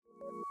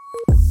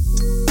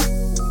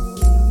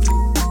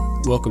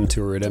Welcome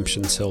to a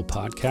Redemption's Hill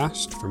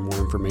podcast. For more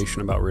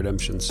information about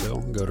Redemption's Hill,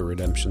 go to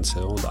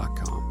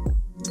redemptionshill.com.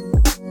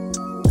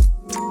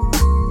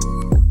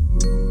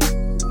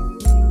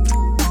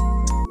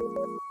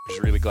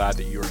 Just really glad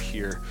that you are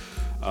here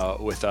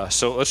with us.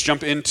 So let's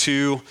jump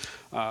into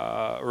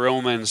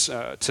Romans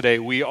today.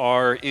 We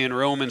are in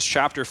Romans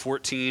chapter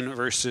 14,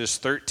 verses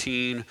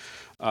 13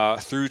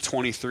 through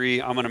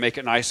 23. I'm going to make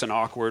it nice and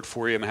awkward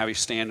for you. I'm going to have you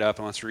stand up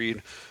and let's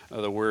read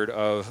the word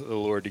of the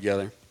Lord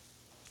together.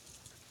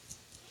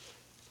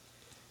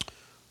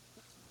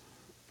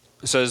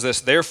 It says this,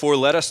 "Therefore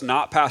let us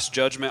not pass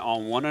judgment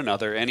on one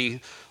another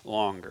any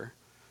longer,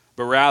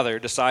 but rather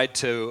decide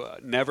to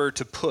never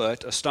to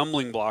put a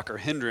stumbling block or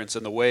hindrance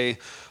in the way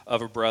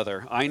of a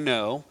brother. I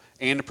know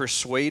and am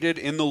persuaded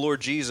in the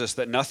Lord Jesus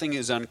that nothing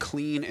is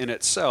unclean in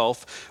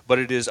itself, but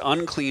it is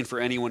unclean for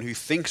anyone who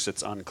thinks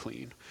it's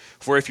unclean.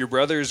 For if your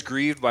brother is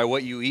grieved by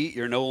what you eat,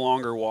 you're no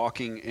longer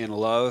walking in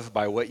love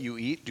by what you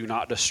eat. Do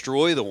not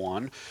destroy the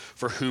one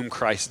for whom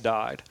Christ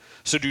died.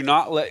 So do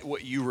not let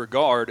what you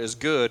regard as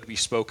good be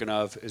spoken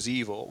of as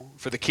evil.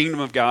 For the kingdom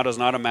of God is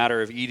not a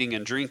matter of eating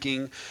and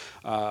drinking,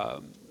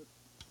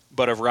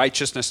 but of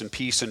righteousness and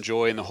peace and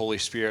joy in the Holy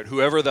Spirit.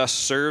 Whoever thus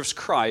serves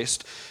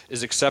Christ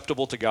is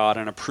acceptable to God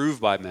and approved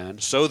by men.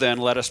 So then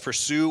let us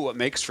pursue what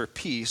makes for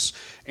peace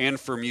and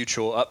for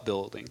mutual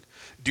upbuilding.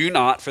 Do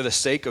not, for the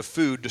sake of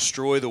food,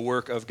 destroy the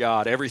work of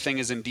God. Everything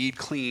is indeed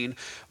clean,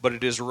 but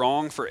it is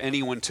wrong for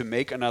anyone to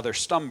make another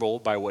stumble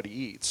by what he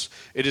eats.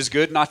 It is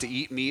good not to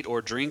eat meat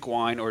or drink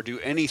wine or do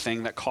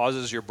anything that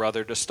causes your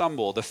brother to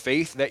stumble. The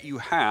faith that you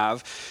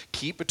have,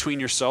 keep between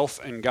yourself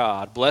and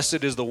God.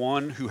 Blessed is the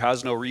one who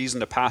has no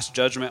reason to pass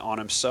judgment on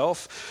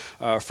himself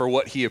for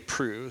what he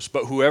approves.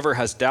 But whoever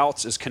has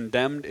doubts is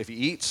condemned if he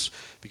eats,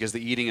 because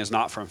the eating is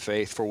not from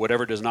faith. For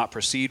whatever does not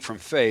proceed from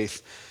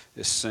faith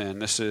is sin."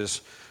 This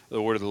is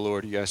the word of the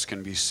Lord. You guys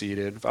can be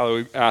seated. Father,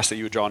 we ask that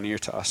you would draw near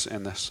to us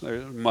in this.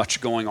 There's much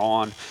going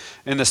on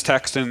in this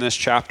text, in this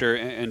chapter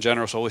in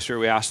general. So Holy Spirit,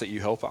 we ask that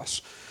you help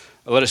us.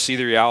 Let us see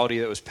the reality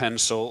that was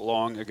penned so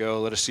long ago.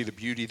 Let us see the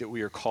beauty that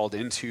we are called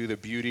into, the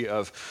beauty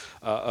of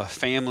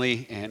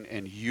family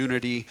and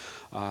unity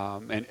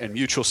and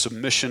mutual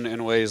submission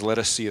in ways. Let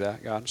us see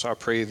that, God. So I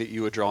pray that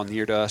you would draw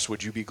near to us.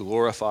 Would you be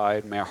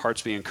glorified? May our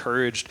hearts be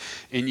encouraged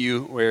in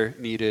you where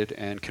needed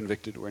and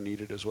convicted where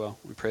needed as well.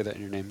 We pray that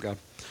in your name, God.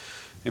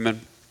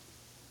 Amen.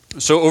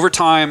 So over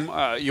time,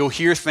 you'll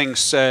hear things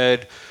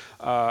said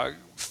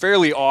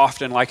fairly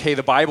often like, hey,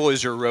 the Bible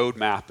is your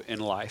roadmap in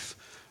life.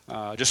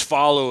 Just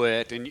follow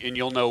it and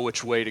you'll know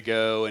which way to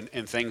go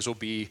and things will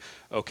be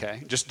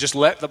okay. Just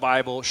let the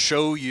Bible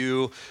show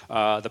you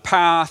the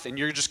path and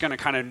you're just going to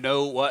kind of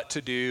know what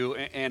to do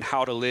and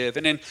how to live.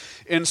 And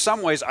in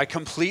some ways, I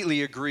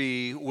completely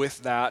agree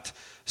with that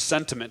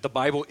sentiment. The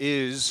Bible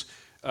is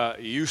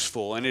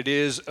useful and it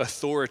is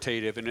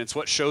authoritative and it's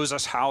what shows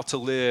us how to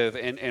live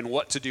and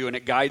what to do, and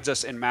it guides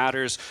us in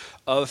matters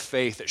of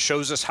faith. It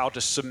shows us how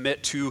to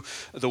submit to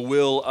the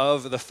will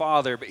of the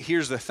Father. But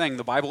here's the thing,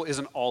 the Bible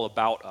isn't all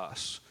about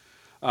us.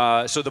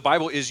 So the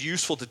Bible is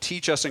useful to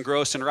teach us and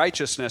grow us in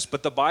righteousness,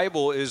 but the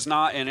Bible is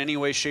not in any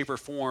way, shape, or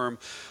form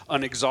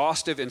an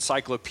exhaustive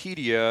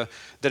encyclopedia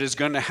that is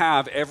going to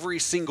have every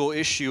single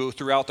issue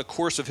throughout the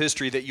course of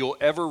history that you'll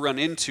ever run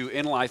into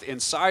in life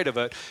inside of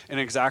it, and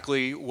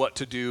exactly what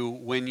to do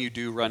when you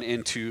do run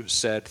into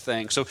said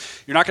thing. So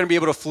you're not going to be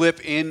able to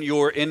flip in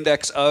your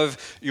index of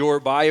your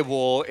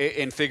Bible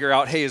and figure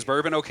out, hey, is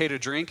bourbon okay to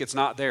drink? It's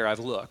not there. I've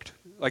looked.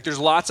 Like there's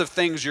lots of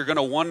things you're going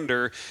to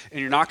wonder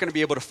and you're not going to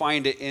be able to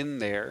find it in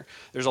there.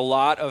 There's a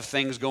lot of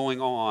things going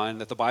on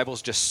that the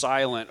Bible's just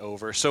silent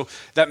over. So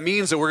that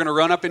means that we're going to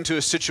run up into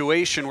a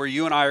situation where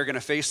you and I are going to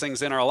face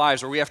things in our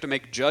lives where we have to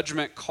make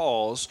judgment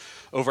calls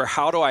over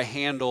how do I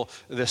handle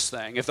this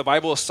thing. If the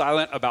Bible is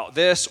silent about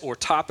this or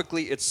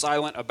topically it's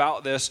silent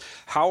about this,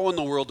 how in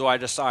the world do I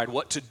decide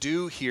what to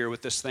do here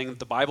with this thing that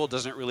the Bible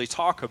doesn't really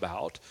talk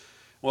about?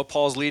 What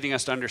Paul's leading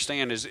us to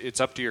understand is it's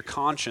up to your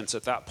conscience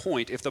at that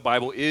point. If the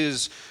Bible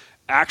is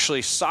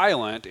actually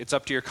silent, it's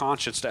up to your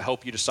conscience to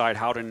help you decide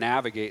how to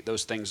navigate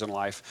those things in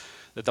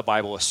life that the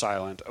Bible is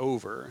silent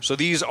over. So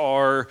these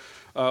are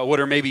what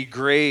are maybe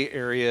gray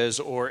areas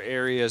or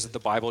areas that the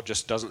Bible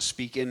just doesn't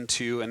speak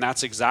into, and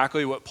that's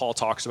exactly what Paul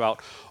talks about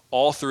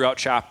all throughout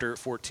chapter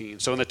 14.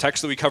 So in the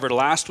text that we covered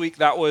last week,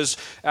 that was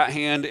at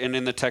hand, and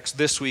in the text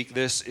this week,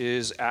 this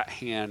is at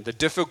hand. The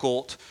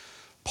difficult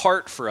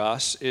part for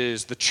us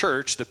is the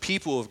church, the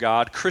people of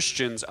God,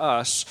 Christians,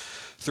 us,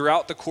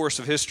 throughout the course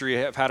of history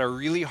have had a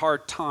really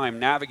hard time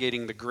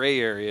navigating the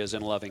gray areas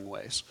in loving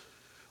ways.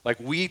 Like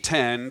we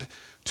tend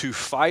to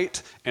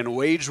fight and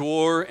wage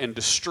war and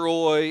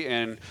destroy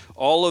and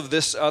all of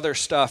this other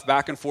stuff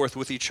back and forth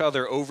with each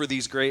other over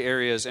these gray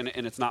areas, and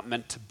it's not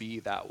meant to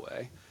be that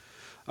way.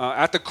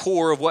 At the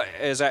core of what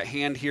is at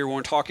hand here when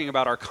we're talking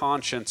about our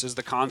conscience is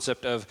the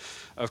concept of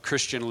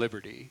Christian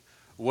liberty.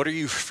 What are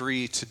you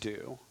free to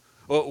do?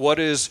 What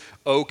is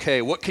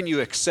okay? What can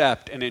you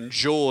accept and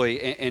enjoy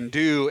and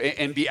do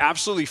and be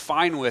absolutely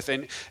fine with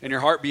and your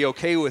heart be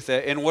okay with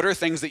it? And what are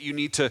things that you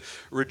need to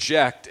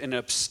reject and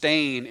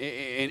abstain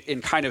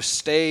and kind of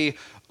stay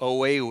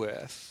away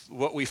with?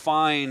 What we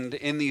find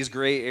in these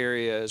gray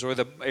areas, or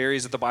the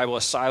areas that the Bible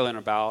is silent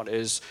about,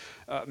 is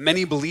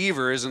many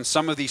believers in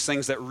some of these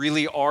things that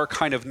really are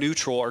kind of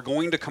neutral are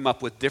going to come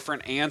up with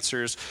different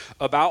answers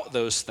about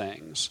those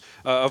things,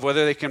 of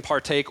whether they can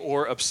partake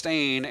or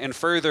abstain. And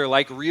further,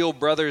 like real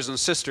brothers and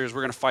sisters,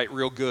 we're going to fight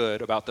real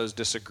good about those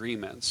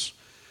disagreements.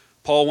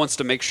 Paul wants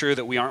to make sure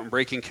that we aren't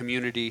breaking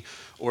community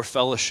or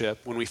fellowship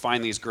when we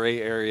find these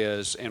gray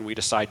areas and we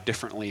decide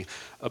differently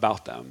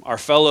about them. Our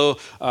fellow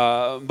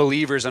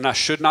believers and us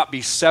should not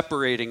be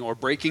separating or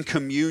breaking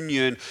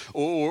communion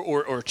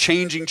or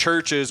changing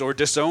churches or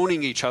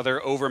disowning each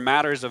other over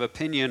matters of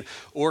opinion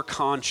or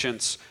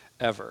conscience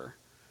ever.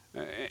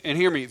 And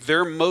hear me,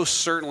 there most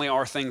certainly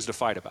are things to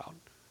fight about.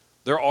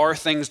 There are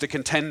things to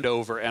contend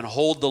over and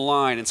hold the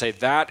line and say,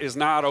 that is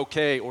not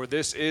okay, or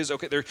this is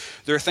okay. There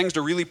are things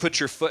to really put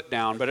your foot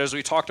down. But as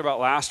we talked about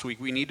last week,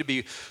 we need to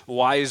be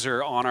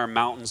wiser on our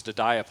mountains to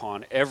die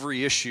upon.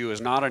 Every issue is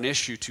not an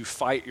issue to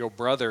fight your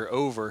brother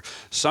over.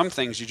 Some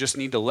things you just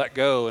need to let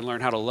go and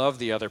learn how to love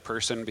the other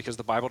person, because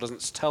the Bible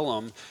doesn't tell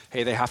them,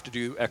 hey, they have to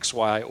do X,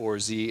 Y, or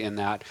Z in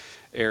that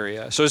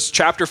area. So as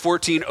chapter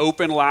 14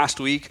 opened last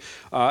week,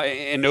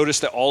 and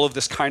notice that all of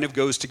this kind of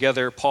goes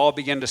together, Paul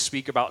began to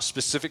speak about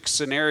specific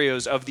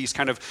scenarios of these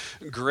kind of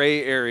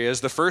gray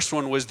areas. The first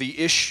one was the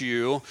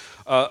issue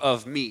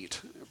of meat.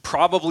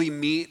 Probably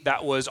meat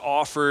that was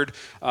offered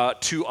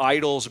to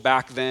idols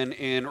back then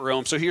in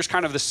Rome. So here's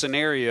kind of the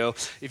scenario.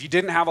 If you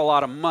didn't have a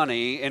lot of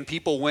money and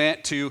people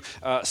went to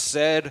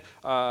said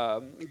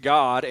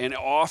God and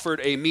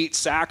offered a meat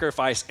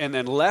sacrifice and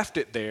then left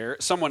it there,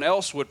 someone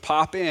else would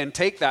pop in,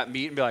 take that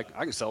meat and be like,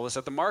 I can sell this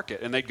at the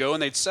market. And they'd go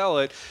and they'd sell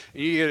it,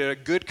 and you get a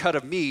good cut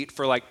of meat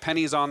for like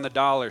pennies on the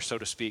dollar, so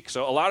to speak.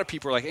 So a lot of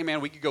people are like, hey man,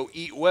 we could go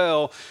eat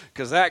well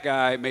because that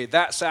guy made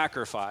that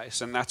sacrifice.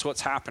 And that's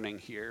what's happening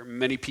here.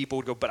 Many people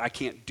would go, but I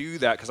can't do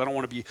that because I don't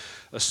want to be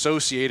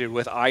associated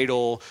with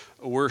idol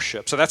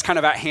worship. So that's kind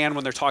of at hand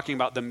when they're talking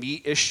about the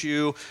meat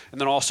issue. And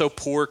then also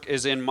pork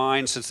is in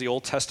mind, since the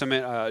Old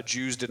Testament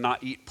Jews did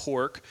not eat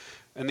pork.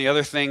 And the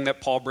other thing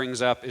that Paul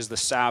brings up is the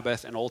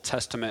Sabbath and Old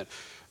Testament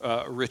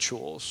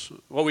rituals.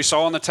 What we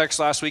saw in the text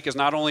last week is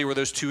not only were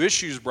those two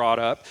issues brought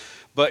up,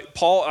 but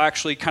Paul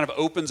actually kind of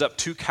opens up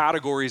two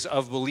categories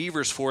of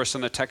believers for us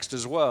in the text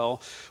as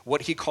well,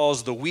 what he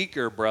calls the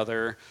weaker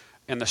brother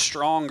and the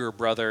stronger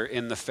brother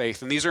in the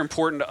faith. And these are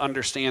important to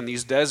understand.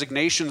 These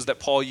designations that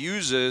Paul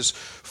uses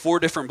for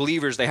different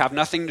believers, they have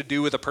nothing to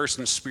do with a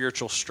person's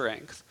spiritual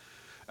strength.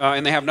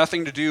 And they have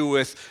nothing to do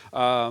with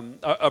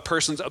a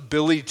person's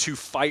ability to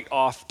fight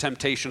off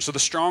temptation. So the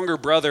stronger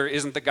brother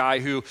isn't the guy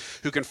who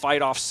can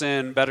fight off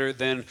sin better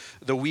than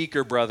the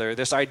weaker brother.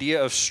 This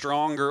idea of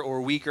stronger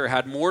or weaker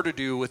had more to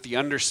do with the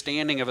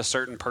understanding of a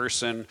certain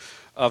person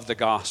of the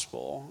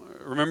gospel.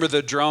 Remember,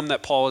 the drum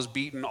that Paul has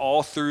beaten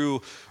all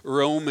through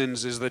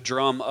Romans is the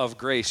drum of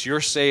grace.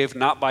 You're saved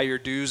not by your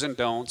do's and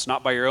don'ts,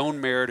 not by your own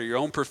merit or your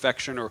own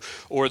perfection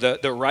or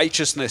the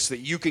righteousness that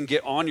you can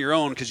get on your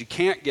own, because you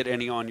can't get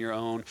any on your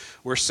own.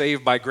 We're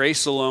saved by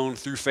grace alone,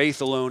 through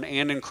faith alone,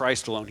 and in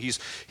Christ alone. He's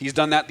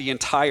done that the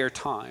entire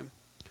time.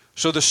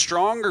 So the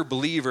stronger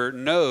believer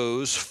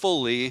knows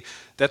fully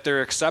that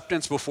their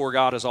acceptance before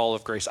God is all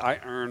of grace. I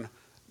earn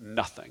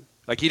nothing.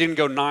 Like, he didn't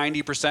go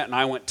 90% and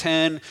I went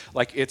 10.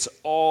 Like, it's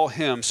all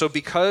him. So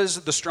because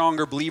the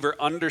stronger believer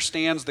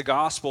understands the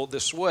gospel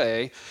this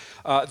way,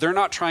 they're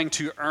not trying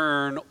to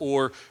earn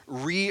or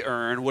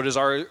re-earn what is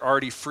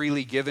already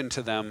freely given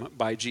to them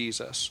by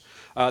Jesus.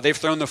 They've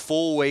thrown the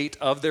full weight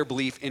of their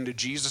belief into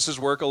Jesus'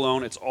 work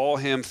alone. It's all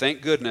him,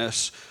 thank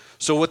goodness.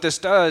 So what this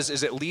does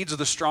is it leads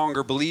the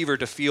stronger believer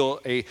to feel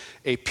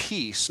a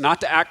peace, not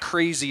to act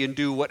crazy and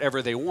do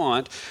whatever they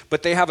want,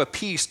 but they have a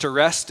peace to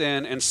rest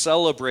in and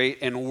celebrate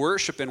and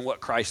worship in what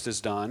Christ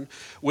has done,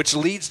 which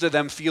leads to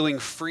them feeling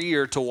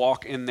freer to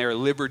walk in their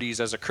liberties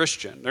as a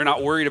Christian. They're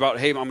not worried about,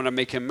 hey, I'm going to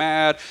make him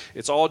mad.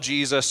 It's all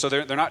Jesus. So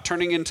they're not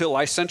turning into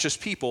licentious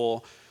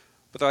people,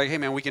 but they're like, hey,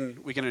 man, we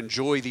can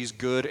enjoy these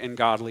good and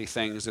godly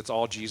things. It's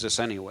all Jesus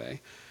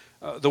anyway.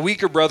 The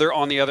weaker brother,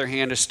 on the other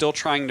hand, is still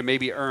trying to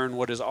maybe earn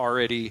what is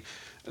already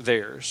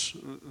theirs.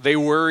 They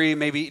worry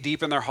maybe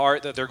deep in their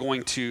heart that they're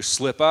going to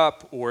slip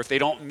up, or if they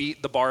don't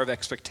meet the bar of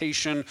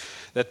expectation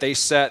that they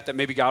set, that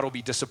maybe God will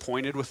be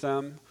disappointed with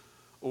them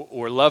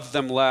or love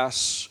them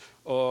less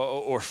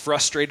or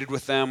frustrated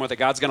with them, or that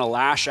God's going to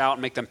lash out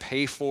and make them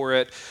pay for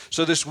it.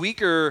 So this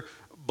weaker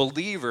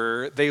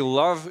believer, they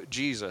love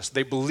Jesus.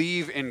 They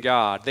believe in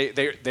God.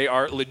 They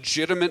are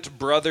legitimate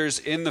brothers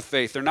in the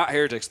faith. They're not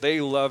heretics. They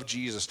love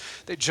Jesus.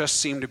 They just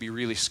seem to be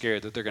really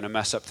scared that they're going to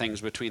mess up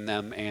things between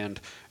them and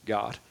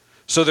God.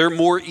 So they're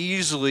more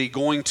easily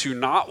going to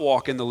not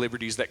walk in the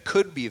liberties that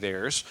could be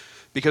theirs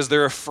because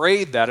they're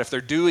afraid that if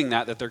they're doing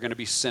that they're going to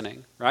be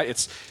sinning,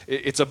 right?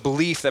 It's a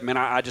belief that, man,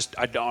 I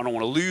don't want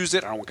to lose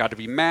it. I don't want God to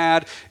be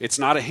mad. It's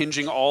not a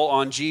hinging all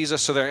on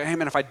Jesus. So they're, hey,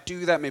 man, if I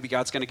do that, maybe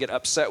God's going to get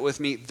upset with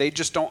me. They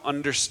just don't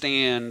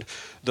understand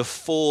the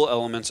full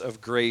elements of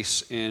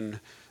grace in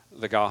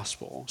the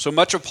gospel. So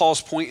much of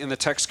Paul's point in the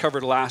text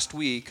covered last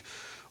week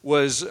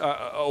was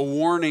a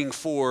warning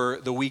for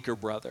the weaker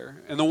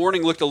brother. And the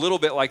warning looked a little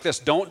bit like this: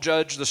 don't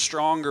judge the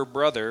stronger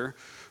brother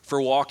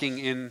for walking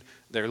in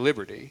their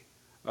liberty.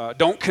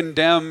 Don't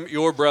condemn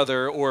your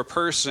brother or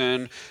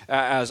person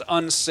as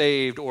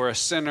unsaved or a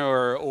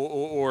sinner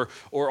or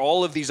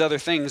all of these other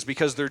things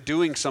because they're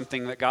doing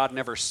something that God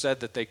never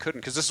said that they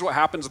couldn't. Because this is what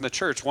happens in the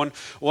church.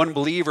 One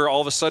believer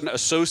all of a sudden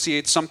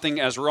associates something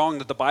as wrong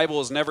that the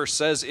Bible never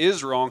says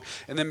is wrong,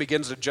 and then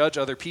begins to judge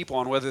other people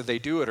on whether they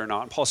do it or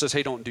not. And Paul says,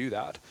 hey, don't do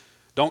that.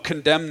 Don't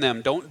condemn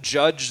them. Don't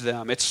judge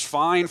them. It's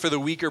fine for the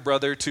weaker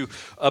brother to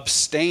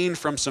abstain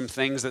from some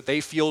things that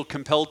they feel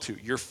compelled to.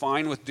 You're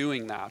fine with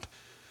doing that.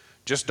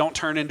 Just don't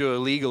turn into a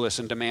legalist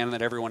and demand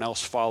that everyone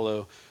else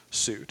follow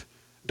suit.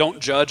 Don't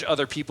judge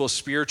other people's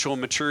spiritual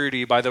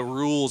maturity by the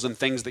rules and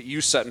things that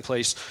you set in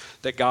place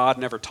that God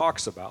never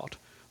talks about.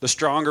 The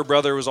stronger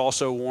brother was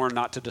also warned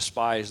not to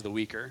despise the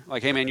weaker.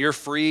 Like, hey man, you're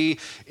free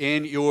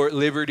in your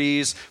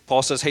liberties.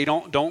 Paul says, hey,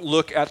 don't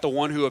look at the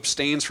one who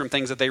abstains from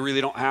things that they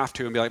really don't have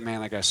to and be like,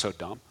 man, that guy's so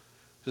dumb.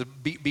 Just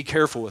be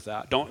careful with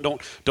that.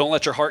 Don't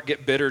let your heart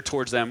get bitter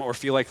towards them or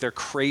feel like they're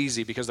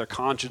crazy because their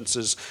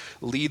consciences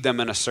lead them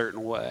in a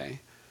certain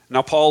way.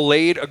 Now, Paul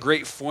laid a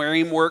great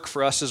framework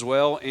for us as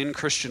well in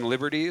Christian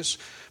liberties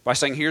by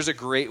saying, here's a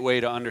great way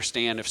to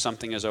understand if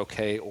something is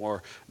okay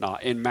or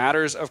not. In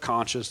matters of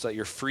conscience that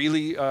you're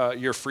free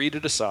to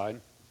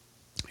decide,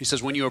 he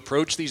says, when you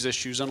approach these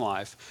issues in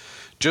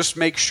life, just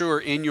make sure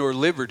in your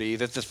liberty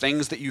that the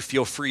things that you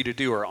feel free to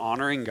do are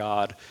honoring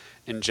God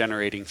and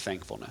generating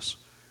thankfulness.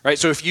 Right?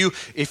 So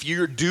if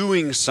you're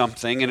doing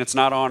something and it's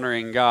not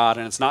honoring God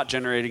and it's not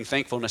generating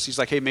thankfulness, he's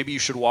like, hey, maybe you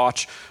should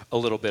watch a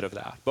little bit of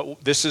that.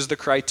 But this is the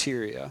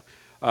criteria.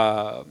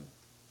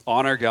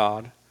 Honor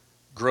God,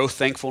 grow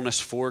thankfulness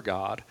for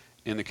God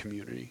in the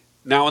community.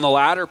 Now, in the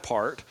latter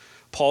part,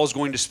 Paul's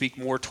going to speak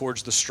more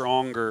towards the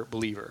stronger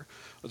believer,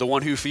 the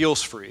one who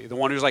feels free, the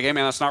one who's like, hey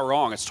man, that's not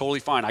wrong. It's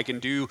totally fine. I can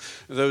do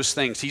those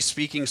things. He's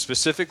speaking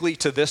specifically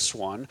to this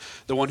one,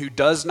 the one who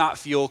does not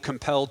feel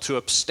compelled to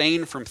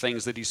abstain from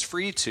things that he's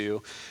free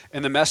to.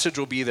 And the message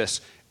will be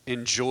this: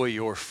 enjoy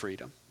your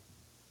freedom.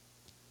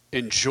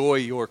 Enjoy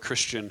your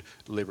Christian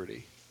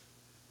liberty.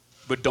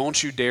 But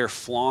don't you dare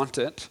flaunt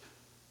it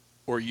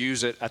or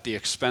use it at the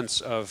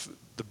expense of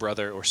the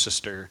brother or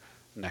sister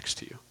next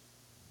to you.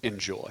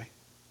 Enjoy.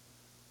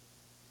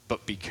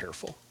 But be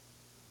careful.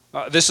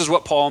 This is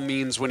what Paul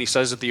means when he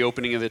says at the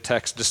opening of the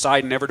text,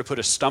 decide never to put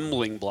a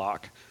stumbling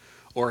block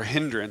or a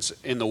hindrance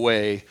in the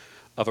way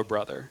of a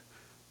brother.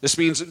 This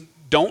means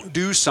don't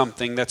do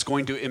something that's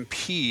going to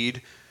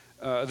impede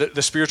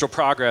the spiritual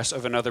progress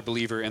of another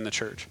believer in the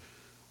church.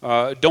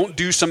 Don't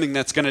do something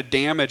that's going to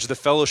damage the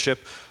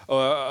fellowship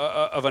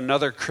of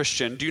another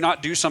Christian. Do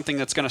not do something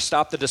that's going to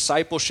stop the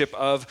discipleship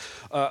of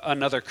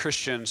another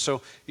Christian.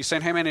 So he's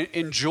saying, hey man,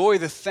 enjoy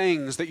the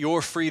things that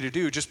you're free to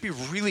do. Just be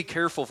really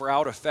careful for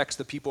how it affects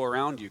the people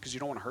around you because you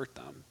don't want to hurt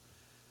them.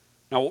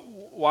 Now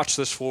watch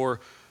this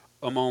for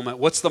a moment.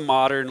 What's the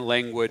modern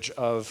language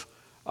of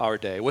our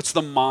day? What's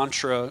the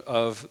mantra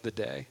of the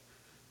day?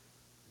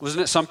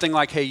 Wasn't it something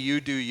like, hey,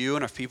 you do you,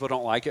 and if people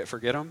don't like it,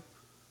 forget them?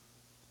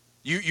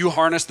 You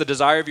harness the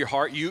desire of your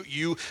heart.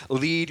 You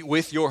lead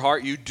with your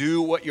heart. You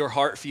do what your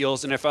heart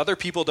feels. And if other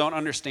people don't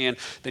understand,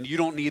 then you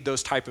don't need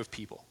those type of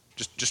people.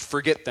 Just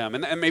forget them.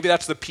 And maybe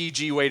that's the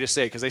PG way to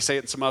say it, because they say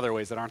it in some other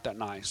ways that aren't that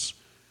nice.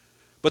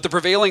 But the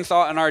prevailing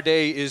thought in our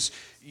day is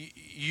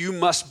you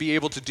must be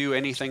able to do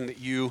anything that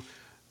you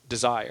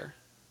desire.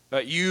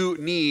 You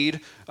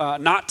need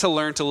not to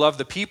learn to love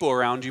the people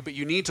around you, but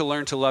you need to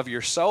learn to love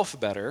yourself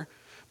better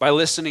by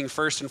listening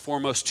first and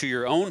foremost to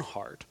your own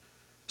heart.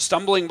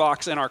 Stumbling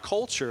blocks in our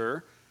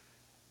culture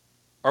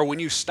are when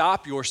you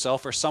stop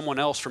yourself or someone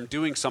else from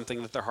doing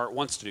something that their heart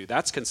wants to do.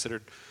 That's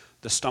considered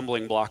the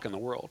stumbling block in the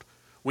world.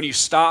 When you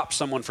stop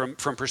someone from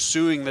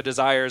pursuing the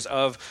desires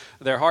of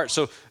their heart.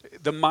 So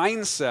the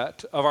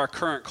mindset of our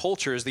current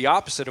culture is the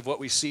opposite of what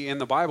we see in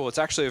the Bible. It's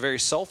actually a very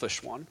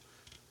selfish one.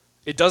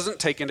 It doesn't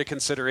take into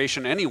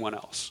consideration anyone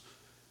else.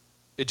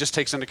 It just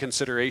takes into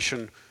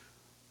consideration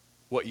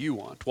what you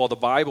want. While the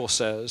Bible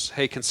says,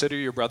 hey, consider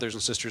your brothers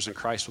and sisters in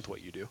Christ with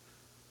what you do.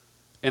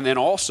 And then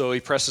also he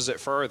presses it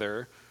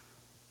further.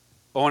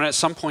 Oh, and at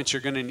some points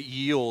you're going to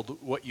yield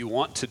what you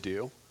want to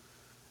do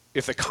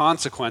if the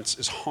consequence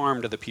is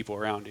harm to the people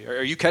around you.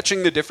 Are you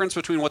catching the difference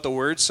between what the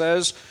word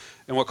says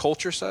and what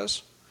culture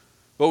says?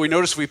 What we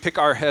notice if we pick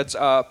our heads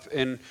up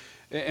and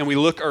we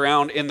look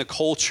around in the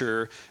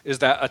culture is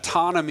that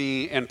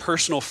autonomy and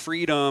personal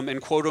freedom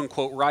and quote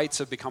unquote rights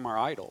have become our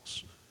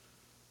idols.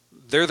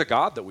 They're the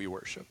God that we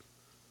worship.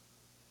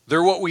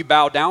 They're what we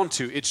bow down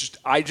to.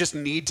 I just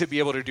need to be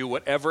able to do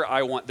whatever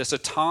I want. This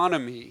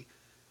autonomy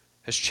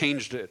has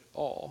changed it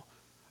all.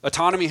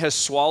 Autonomy has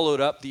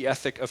swallowed up the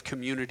ethic of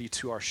community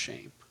to our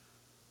shame.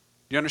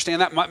 Do you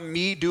understand that?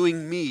 Me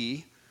doing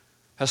me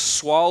has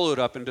swallowed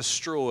up and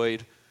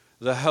destroyed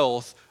the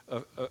health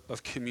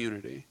of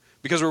community.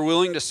 Because we're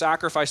willing to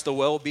sacrifice the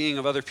well-being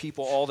of other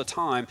people all the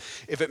time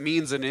if it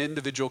means an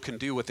individual can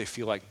do what they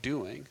feel like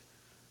doing.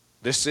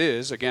 This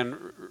is, again,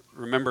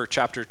 remember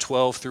chapter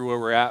 12 through where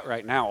we're at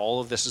right now,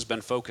 all of this has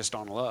been focused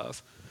on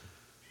love.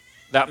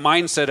 That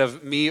mindset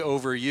of me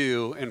over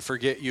you and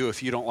forget you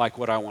if you don't like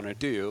what I want to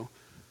do,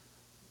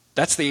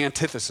 that's the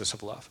antithesis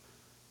of love.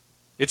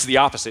 It's the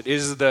opposite. It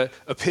is the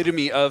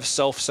epitome of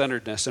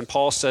self-centeredness. And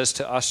Paul says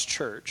to us,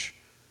 church,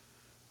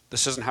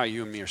 this isn't how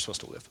you and me are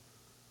supposed to live.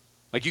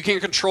 Like, you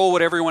can't control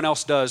what everyone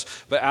else does,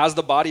 but as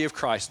the body of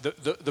Christ,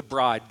 the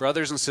bride,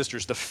 brothers and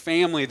sisters, the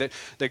family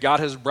that God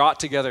has brought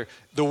together,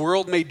 the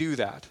world may do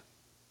that,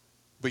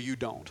 but you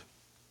don't.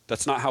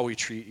 That's not how we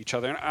treat each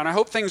other. And I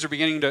hope things are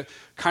beginning to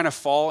kind of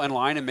fall in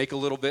line and make a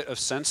little bit of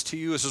sense to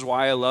you. This is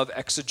why I love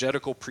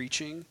exegetical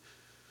preaching.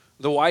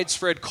 The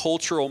widespread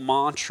cultural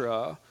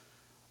mantra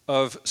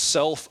of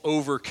self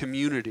over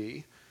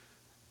community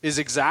is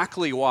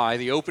exactly why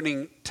the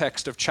opening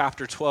text of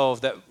chapter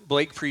 12 that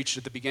Blake preached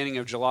at the beginning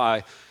of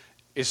July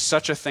is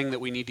such a thing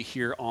that we need to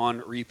hear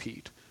on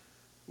repeat.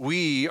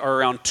 We are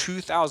around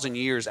 2,000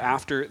 years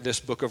after this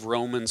book of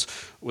Romans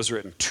was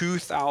written,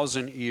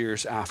 2,000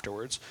 years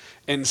afterwards.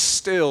 And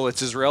still,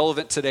 it's as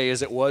relevant today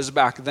as it was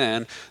back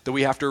then that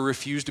we have to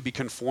refuse to be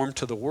conformed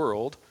to the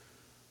world,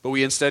 but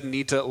we instead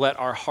need to let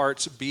our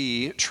hearts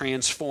be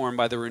transformed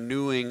by the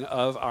renewing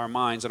of our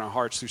minds and our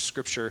hearts through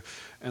Scripture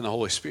and the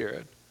Holy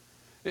Spirit.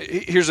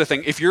 Here's the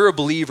thing. If you're a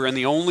believer and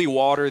the only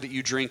water that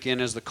you drink in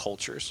is the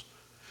cultures,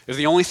 if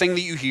the only thing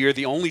that you hear,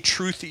 the only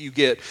truth that you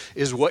get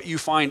is what you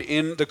find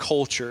in the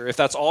culture, if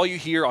that's all you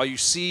hear, all you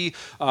see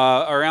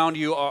around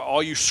you,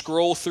 all you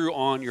scroll through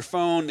on your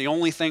phone, the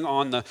only thing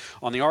on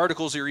the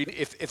articles you're reading,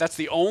 if that's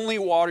the only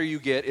water you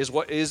get is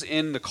what is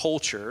in the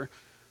culture,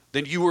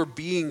 then you are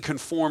being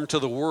conformed to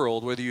the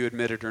world, whether you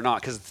admit it or not,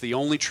 because it's the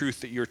only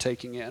truth that you're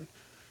taking in.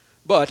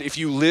 But if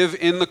you live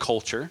in the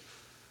culture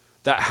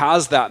that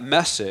has that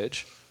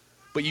message,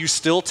 but you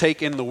still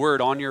take in the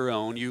word on your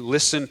own, you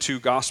listen to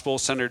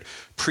gospel-centered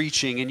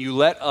preaching, and you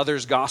let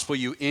others gospel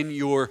you in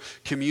your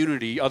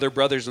community, other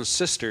brothers and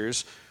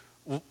sisters,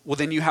 well,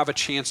 then you have a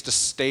chance to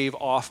stave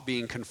off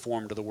being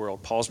conformed to the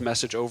world. Paul's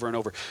message over and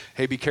over,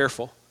 hey, be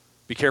careful.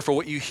 Be careful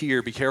what you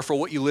hear. Be careful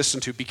what you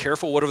listen to. Be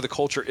careful whatever the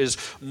culture is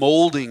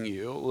molding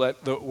you.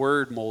 Let the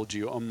word mold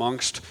you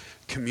amongst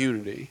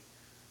community.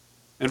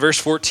 In verse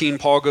 14,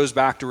 Paul goes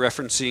back to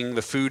referencing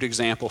the food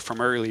example from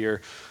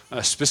earlier,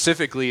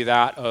 specifically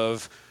that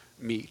of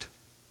meat,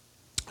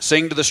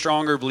 saying to the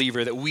stronger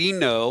believer that we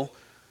know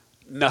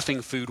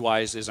nothing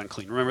food-wise is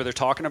unclean. Remember, they're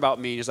talking about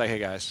meat. He's like, hey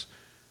guys,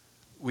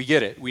 we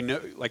get it. We know,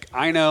 like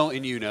I know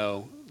and you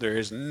know, there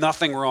is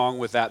nothing wrong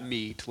with that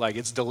meat. Like,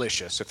 it's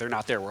delicious. If they're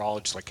not there, we're all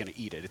just like going to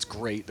eat it. It's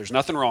great. There's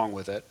nothing wrong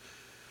with it.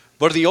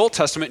 But in the Old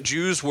Testament,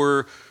 Jews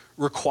were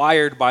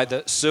required by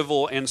the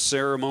civil and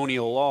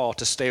ceremonial law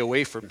to stay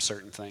away from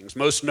certain things,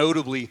 most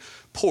notably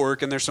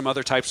pork, and there's some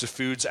other types of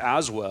foods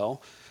as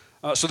well.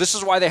 So this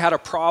is why they had a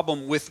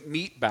problem with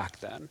meat back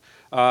then,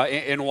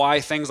 and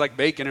why things like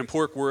bacon and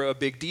pork were a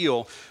big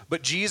deal.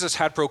 But Jesus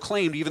had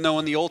proclaimed, even though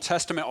in the Old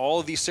Testament all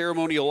of these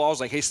ceremonial laws,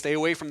 like, hey, stay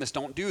away from this,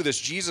 don't do this,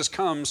 Jesus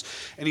comes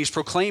and he's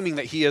proclaiming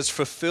that he has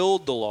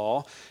fulfilled the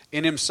law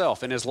in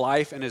himself, in his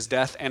life, in his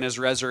death, and his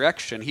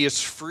resurrection. He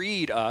has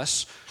freed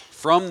us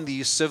from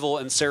these civil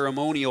and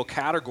ceremonial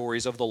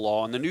categories of the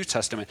law in the New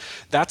Testament.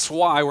 That's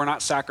why we're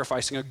not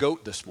sacrificing a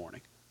goat this morning.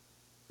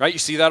 Right? You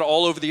see that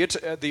all over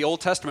the Old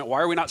Testament.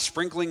 Why are we not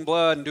sprinkling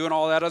blood and doing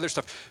all that other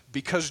stuff?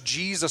 Because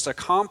Jesus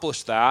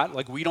accomplished that.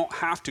 Like, we don't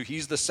have to.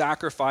 He's the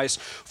sacrifice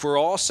for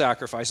all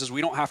sacrifices.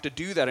 We don't have to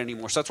do that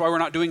anymore. So that's why we're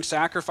not doing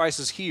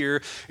sacrifices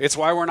here. It's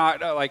why we're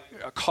not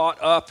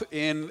caught up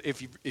in,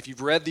 if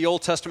you've read the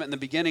Old Testament in the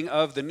beginning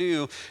of the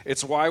New,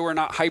 it's why we're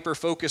not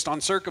hyper-focused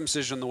on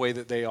circumcision the way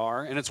that they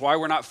are. And it's why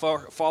we're not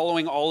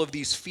following all of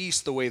these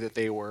feasts the way that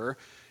they were.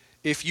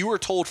 If you were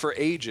told for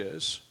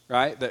ages,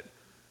 right, that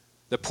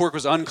pork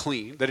was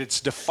unclean, that it's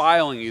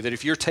defiling you, that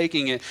if you're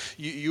taking it,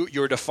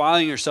 you're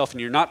defiling yourself and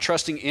you're not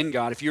trusting in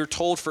God. If you're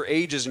told for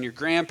ages and your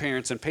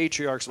grandparents and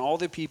patriarchs and all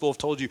the people have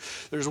told you,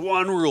 there's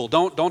one rule,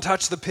 don't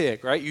touch the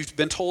pig, right? You've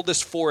been told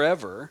this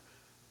forever.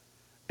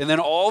 And then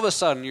all of a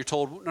sudden you're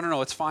told,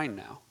 no, it's fine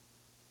now.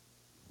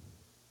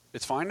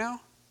 It's fine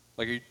now?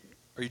 Like,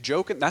 are you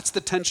joking? That's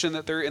the tension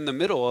that they're in the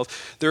middle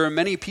of. There are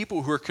many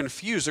people who are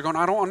confused. They're going,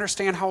 I don't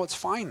understand how it's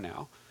fine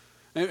now.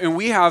 And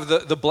we have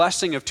the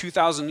blessing of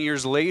 2,000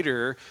 years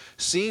later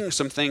seeing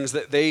some things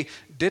that they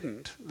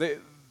didn't.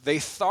 They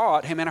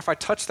thought, hey man, if I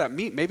touch that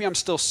meat, maybe I'm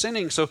still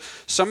sinning. So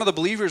some of the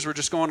believers were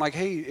just going like,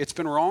 hey, it's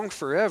been wrong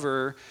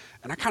forever,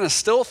 and I kind of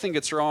still think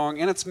it's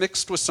wrong, and it's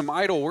mixed with some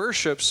idol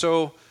worship.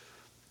 So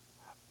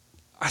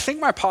I think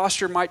my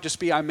posture might just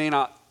be I may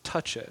not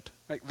touch it.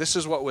 Like, this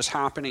is what was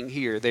happening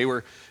here. They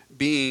were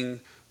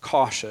being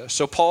cautious.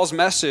 So Paul's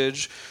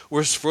message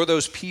was for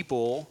those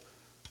people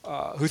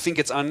who think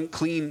it's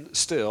unclean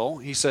still.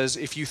 He says,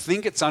 if you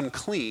think it's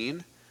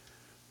unclean,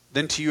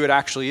 then to you it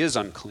actually is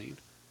unclean.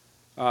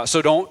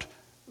 So don't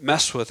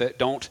mess with it.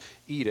 Don't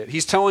eat it.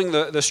 He's telling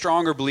the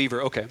stronger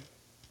believer, okay,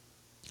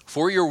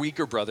 for your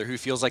weaker brother who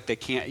feels like they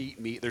can't eat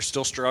meat, they're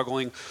still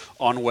struggling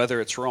on whether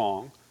it's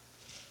wrong,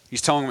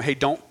 he's telling them, hey,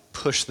 don't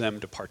push them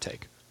to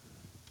partake.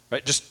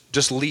 Right?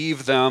 Just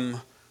leave them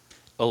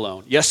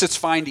alone. Yes, it's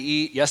fine to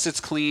eat. Yes, it's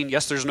clean.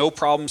 Yes, there's no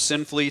problem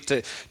sinfully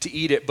to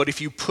eat it. But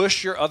if you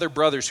push your other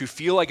brothers who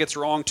feel like it's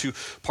wrong to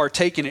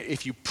partake in it,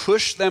 if you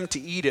push them to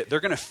eat it, they're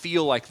going to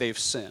feel like they've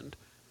sinned.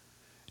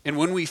 And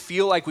when we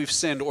feel like we've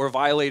sinned or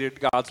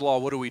violated God's law,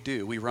 what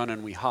do? We run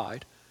and we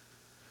hide.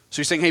 So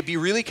he's saying, hey, be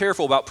really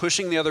careful about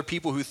pushing the other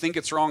people who think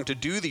it's wrong to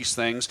do these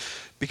things,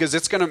 because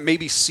it's going to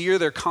maybe sear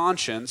their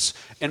conscience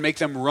and make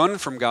them run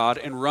from God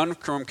and run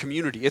from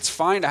community. It's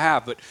fine to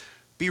have, but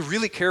be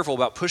really careful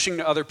about pushing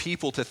other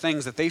people to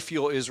things that they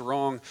feel is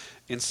wrong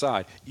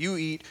inside. You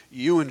eat,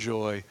 you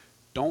enjoy,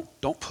 don't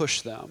push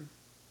them.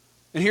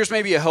 And here's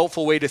maybe a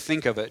helpful way to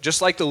think of it.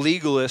 Just like the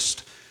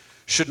legalist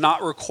should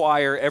not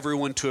require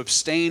everyone to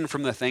abstain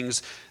from the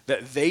things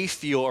that they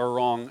feel are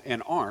wrong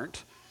and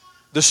aren't,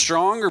 the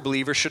stronger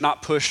believer should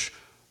not push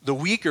the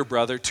weaker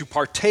brother to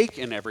partake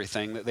in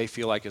everything that they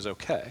feel like is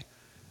okay.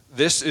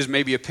 This is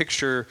maybe a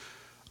picture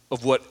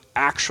of what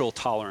actual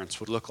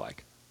tolerance would look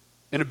like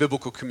in a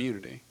biblical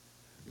community.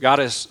 God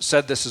has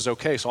said this is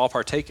okay, so I'll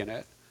partake in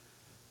it.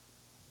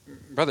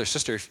 Brother,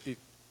 sister,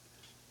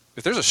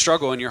 if there's a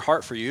struggle in your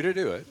heart for you to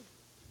do it,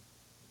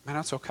 man,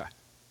 that's okay.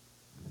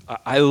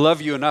 I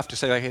love you enough to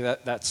say, like, hey,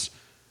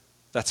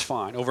 that's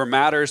fine. Over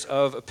matters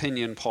of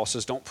opinion, Paul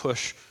says, don't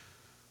push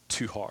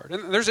too hard.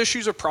 And there's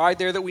issues of pride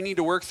there that we need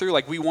to work through.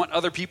 Like, we want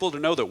other people to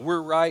know that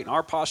we're right and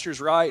our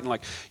posture's right, and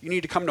like, you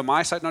need to come to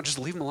my side. No, just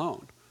leave them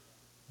alone.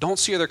 Don't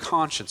sear their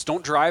conscience.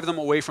 Don't drive them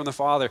away from the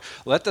Father.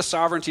 Let the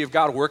sovereignty of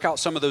God work out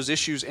some of those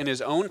issues in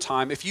his own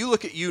time. If you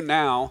look at you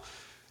now,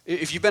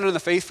 if you've been in the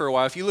faith for a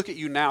while, if you look at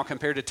you now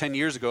compared to 10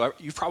 years ago,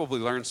 you've probably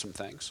learned some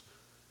things.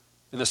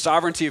 In the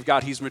sovereignty of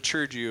God, he's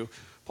matured you.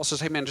 Paul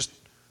says, hey man, just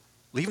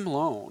leave them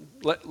alone.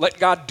 Let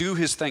God do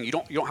his thing. You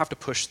don't have to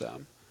push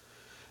them.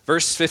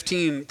 Verse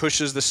 15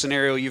 pushes the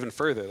scenario even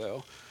further,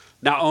 though.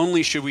 Not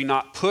only should we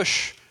not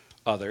push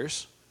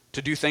others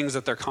to do things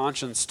that their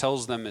conscience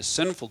tells them is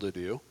sinful to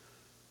do,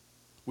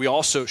 we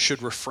also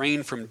should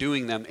refrain from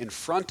doing them in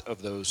front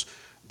of those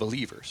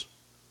believers.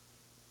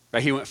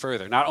 Right? He went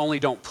further. Not only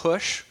don't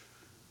push,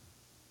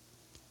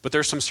 but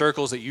there's some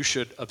circles that you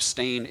should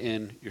abstain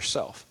in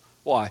yourself.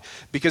 Why?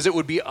 Because it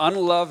would be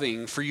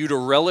unloving for you to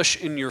relish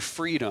in your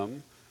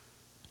freedom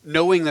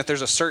knowing that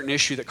there's a certain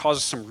issue that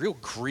causes some real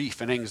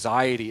grief and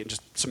anxiety and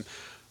just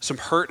some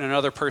hurt in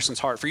another person's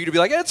heart. For you to be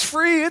like, it's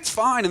free, it's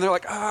fine. And they're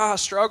like,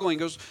 struggling.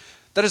 Goes,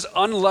 that is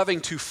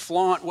unloving to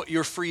flaunt what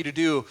you're free to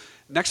do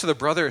next to the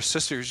brother or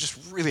sister who's just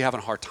really having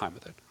a hard time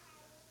with it.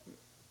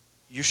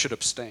 You should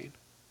abstain.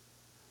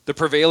 The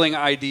prevailing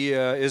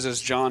idea is, as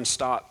John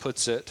Stott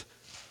puts it,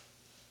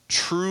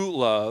 true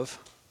love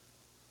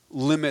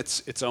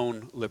limits its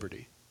own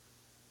liberty.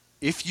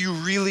 If you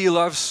really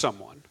love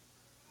someone,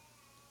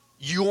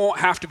 you won't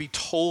have to be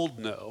told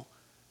no.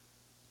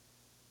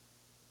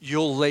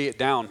 You'll lay it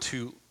down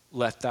to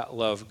let that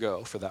love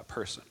go for that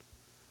person.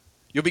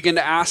 You'll begin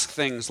to ask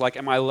things like,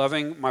 am I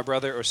loving my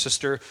brother or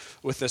sister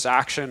with this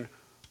action,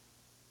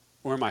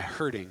 or am I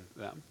hurting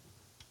them?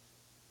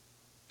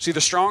 See, the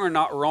strong are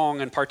not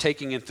wrong in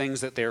partaking in things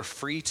that they're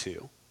free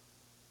to,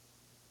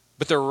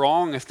 but they're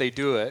wrong if they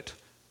do it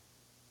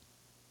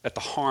at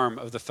the harm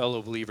of the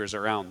fellow believers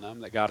around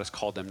them that God has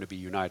called them to be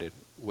united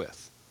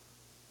with.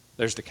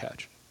 There's the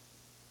catch.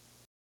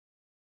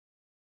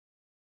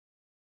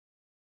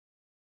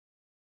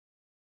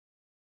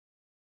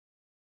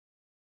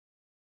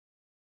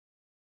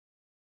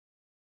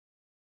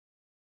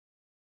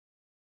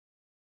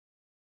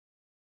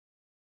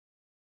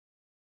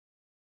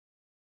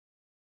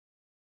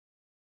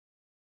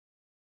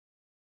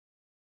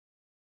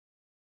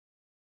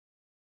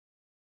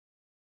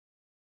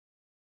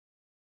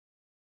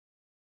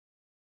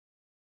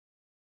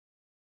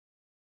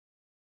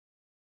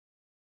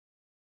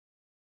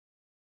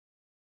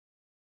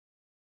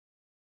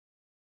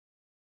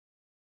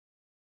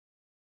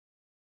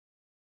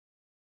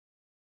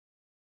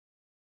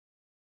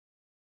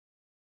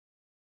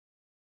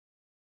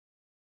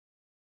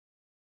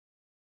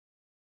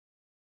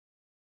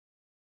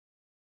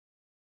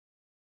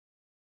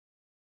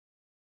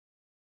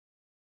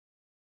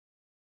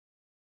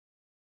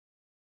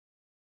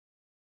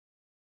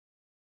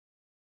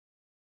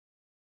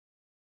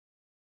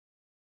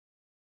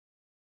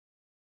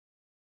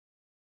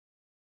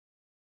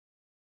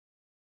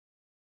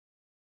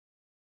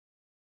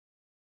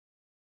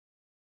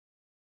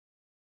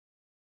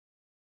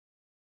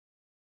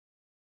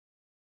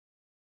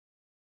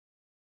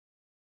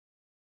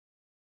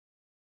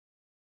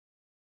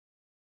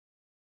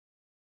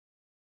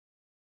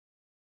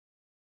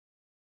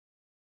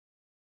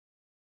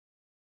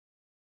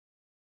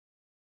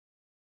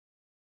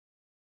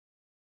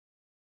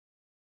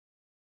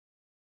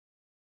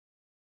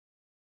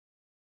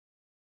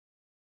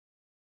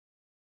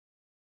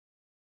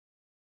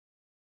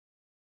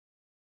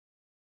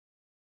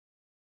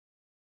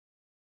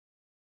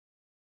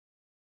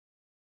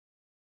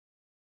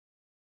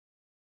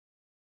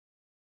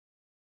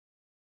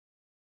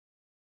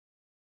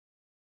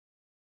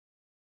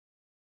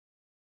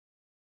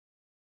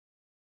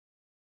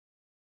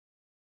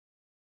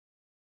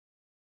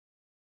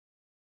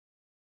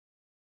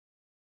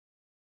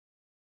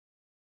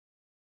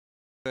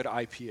 good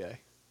IPA.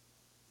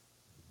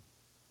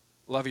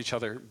 Love each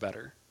other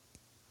better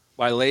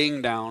by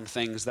laying down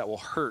things that will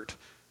hurt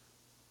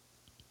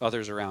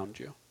others around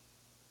you.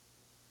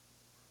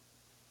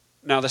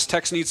 Now, this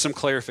text needs some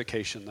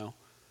clarification, though,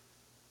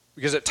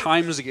 because at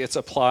times it gets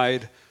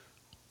applied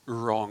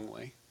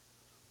wrongly.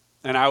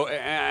 And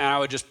I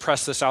would just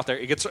press this out there.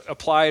 It gets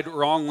applied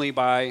wrongly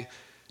by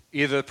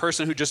either the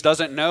person who just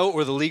doesn't know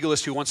or the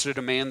legalist who wants to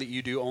demand that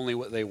you do only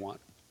what they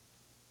want.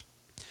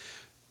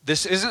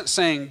 This isn't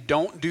saying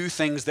don't do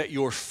things that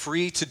you're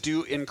free to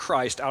do in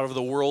Christ out of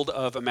the world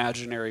of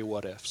imaginary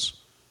what-ifs.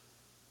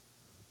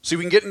 See,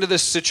 we can get into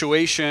this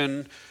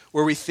situation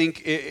where we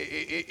think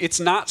it's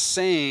not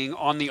saying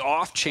on the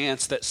off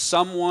chance that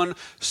someone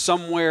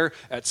somewhere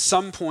at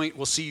some point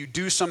will see you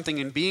do something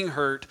and being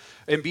hurt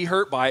and be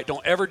hurt by it,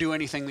 don't ever do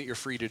anything that you're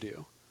free to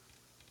do.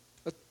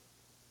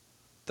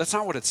 That's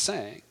not what it's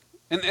saying.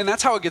 And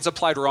that's how it gets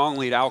applied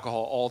wrongly to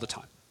alcohol all the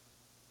time.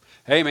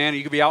 Hey man,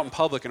 you could be out in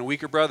public and a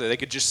weaker brother, they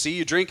could just see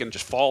you drinking and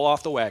just fall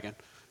off the wagon.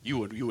 You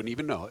wouldn't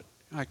even know it.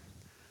 Like,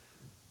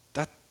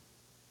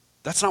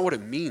 that's not what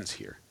it means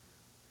here.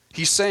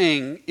 He's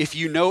saying if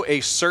you know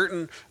a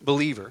certain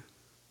believer,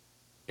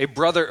 a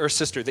brother or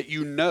sister that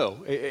you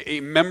know, a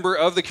member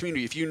of the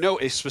community, if you know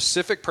a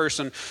specific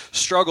person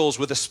struggles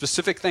with a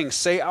specific thing,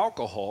 say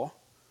alcohol,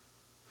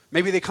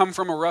 maybe they come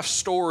from a rough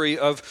story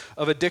of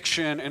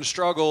addiction and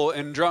struggle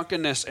and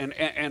drunkenness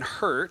and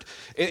hurt,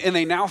 and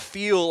they now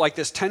feel like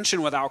this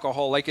tension with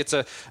alcohol, like it's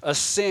a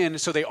sin,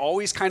 so they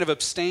always kind of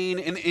abstain.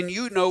 And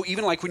you know,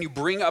 even like when you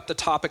bring up the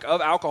topic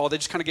of alcohol, they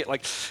just kind of get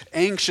like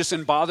anxious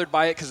and bothered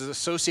by it because it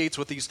associates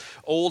with these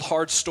old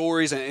hard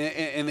stories,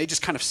 and they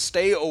just kind of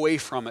stay away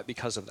from it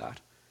because of that.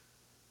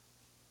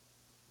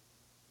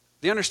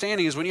 The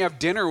understanding is when you have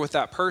dinner with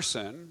that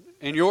person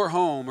in your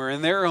home or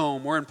in their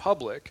home or in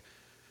public,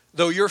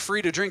 though you're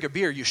free to drink a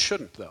beer, you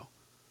shouldn't though.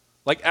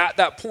 Like at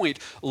that point,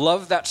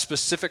 love that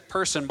specific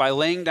person by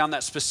laying down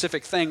that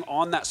specific thing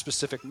on that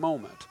specific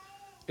moment.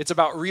 It's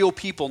about real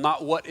people,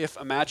 not what if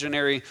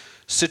imaginary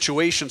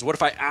situations. What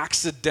if I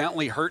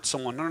accidentally hurt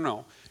someone?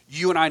 No.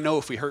 You and I know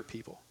if we hurt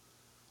people.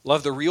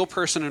 Love the real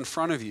person in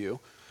front of you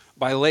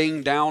by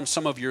laying down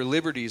some of your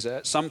liberties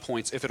at some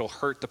points if it'll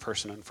hurt the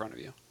person in front of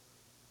you.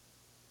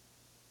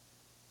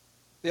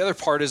 The other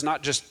part is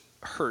not just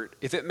hurt.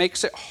 If it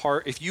makes it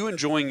hard, if you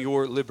enjoying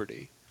your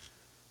liberty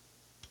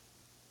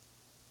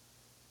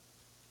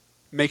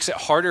makes it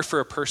harder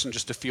for a person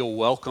just to feel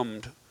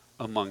welcomed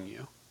among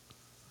you,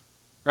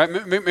 right?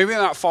 Maybe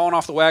they're not falling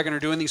off the wagon or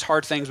doing these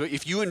hard things, but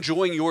if you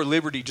enjoying your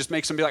liberty just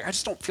makes them be like, I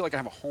just don't feel like I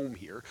have a home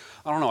here.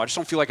 I don't know. I just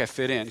don't feel like I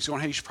fit in. He's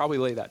going, hey, you should probably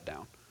lay that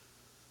down.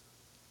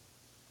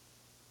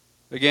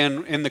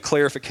 Again, in the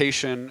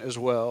clarification as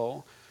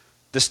well,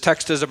 this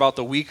text is about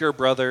the weaker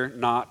brother,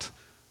 not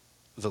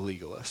the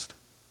legalist.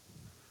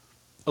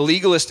 A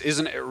legalist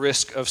isn't at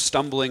risk of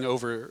stumbling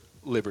over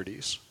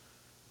liberties.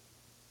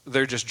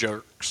 They're just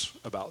jerks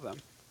about them.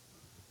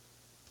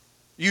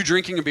 You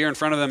drinking a beer in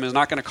front of them is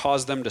not going to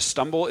cause them to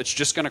stumble. It's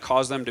just going to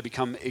cause them to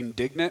become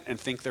indignant and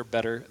think they're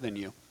better than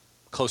you,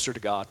 closer to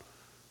God,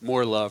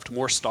 more loved,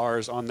 more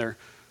stars on their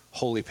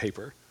holy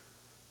paper.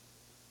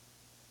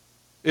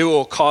 It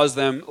will cause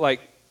them, like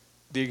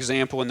the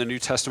example in the New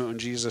Testament when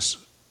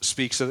Jesus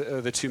speaks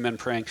of the two men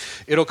praying,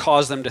 it'll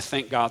cause them to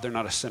thank God they're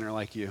not a sinner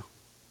like you.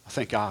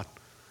 Thank God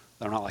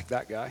they're not like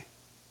that guy.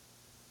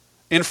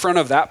 In front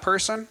of that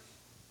person,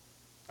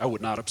 I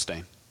would not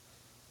abstain.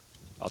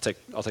 I'll take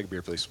a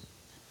beer, please.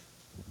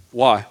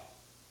 Why?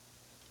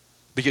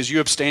 Because you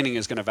abstaining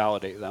is going to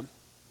validate them.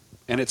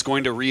 And it's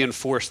going to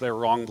reinforce their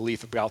wrong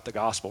belief about the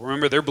gospel.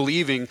 Remember, they're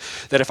believing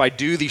that if I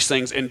do these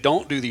things and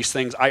don't do these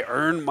things, I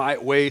earn my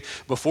way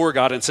before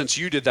God. And since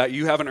you did that,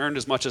 you haven't earned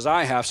as much as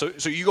I have. So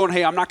you going,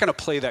 hey, I'm not going to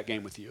play that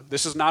game with you.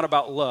 This is not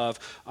about love.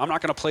 I'm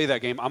not going to play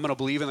that game. I'm going to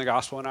believe in the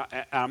gospel, and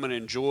I'm going to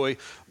enjoy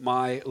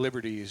my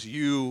liberties.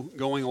 You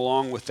going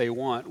along with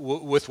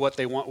what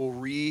they want will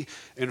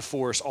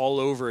reinforce all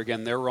over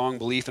again their wrong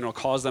belief, and it'll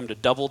cause them to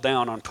double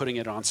down on putting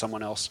it on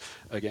someone else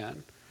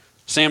again.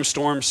 Sam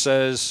Storms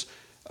says,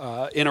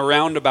 in a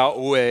roundabout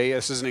way,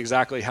 this isn't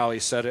exactly how he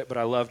said it, but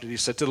I loved it. He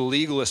said, to the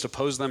legalist,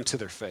 oppose them to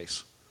their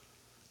face,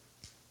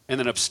 and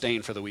then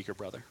abstain for the weaker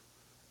brother.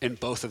 And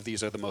both of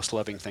these are the most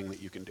loving thing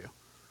that you can do.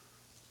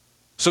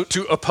 So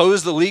to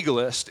oppose the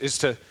legalist is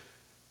to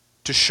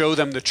show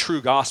them the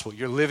true gospel.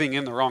 You're living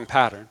in the wrong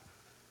pattern.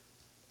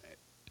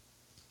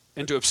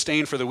 And to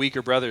abstain for the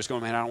weaker brother is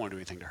going, man, I don't want to do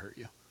anything to hurt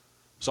you.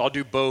 So I'll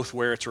do both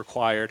where it's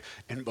required,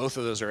 and both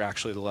of those are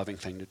actually the loving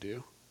thing to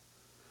do.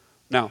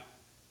 Now,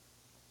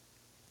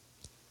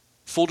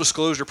 full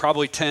disclosure,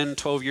 probably 10,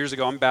 12 years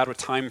ago, I'm bad with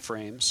time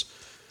frames.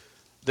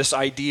 This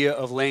idea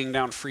of laying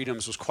down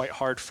freedoms was quite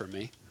hard for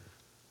me.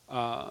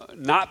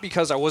 Not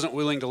because I wasn't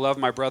willing to love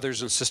my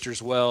brothers and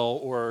sisters well,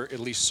 or at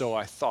least so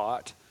I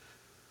thought,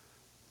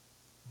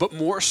 but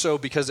more so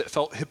because it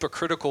felt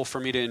hypocritical for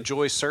me to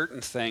enjoy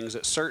certain things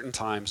at certain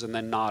times and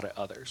then not at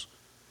others.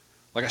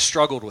 Like I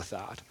struggled with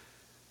that.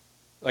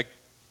 Like,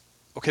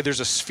 okay, there's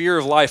a sphere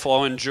of life where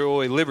I'll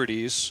enjoy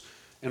liberties,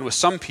 and with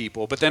some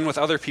people, but then with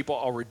other people,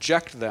 I'll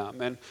reject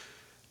them. And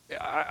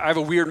I have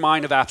a weird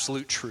mind of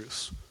absolute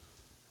truths.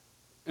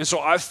 And so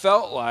I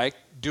felt like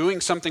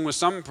doing something with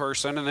some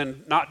person and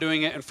then not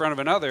doing it in front of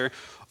another,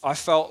 I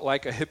felt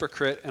like a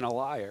hypocrite and a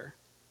liar.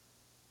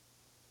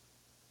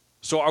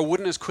 So I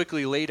wouldn't as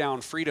quickly lay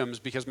down freedoms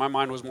because my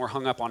mind was more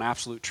hung up on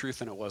absolute truth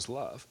than it was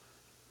love.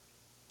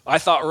 I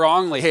thought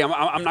wrongly, hey,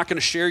 I'm not going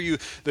to share you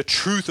the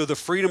truth of the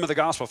freedom of the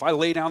gospel. If I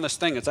lay down this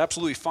thing, it's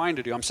absolutely fine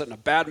to do. I'm setting a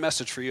bad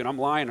message for you, and I'm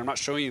lying. I'm not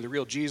showing you the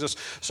real Jesus,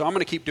 so I'm going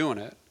to keep doing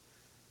it.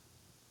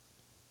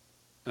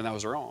 And that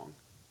was wrong.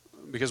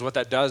 Because what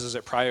that does is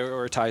it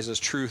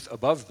prioritizes truth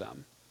above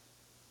them.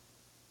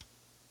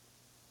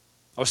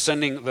 I was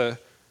sending the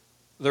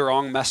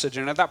wrong message,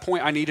 and at that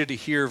point I needed to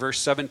hear verse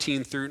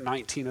 17 through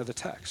 19 of the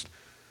text,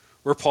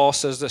 where Paul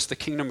says this: the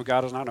kingdom of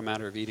God is not a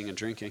matter of eating and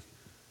drinking.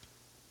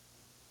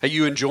 Hey,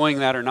 you enjoying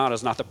that or not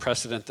is not the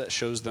precedent that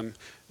shows them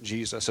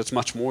Jesus. It's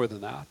much more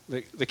than that.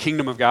 The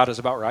kingdom of God is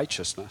about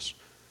righteousness.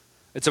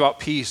 It's about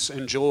peace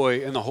and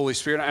joy in the Holy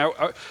Spirit.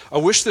 I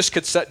wish this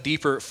could set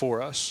deeper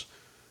for us.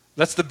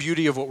 That's the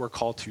beauty of what we're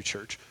called to,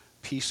 church.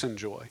 Peace and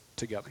joy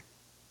together.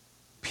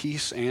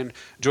 Peace and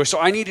joy. So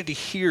I needed to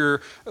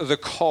hear the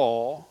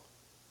call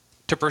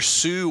to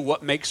pursue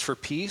what makes for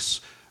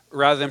peace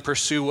rather than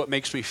pursue what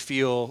makes me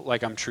feel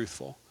like I'm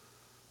truthful.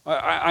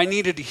 I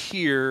needed to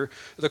hear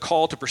the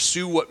call to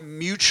pursue what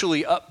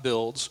mutually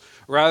upbuilds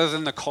rather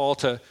than the call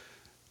to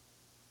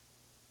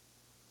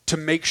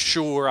make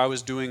sure I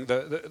was doing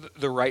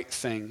the right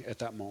thing at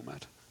that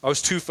moment. I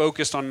was too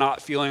focused on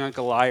not feeling like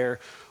a liar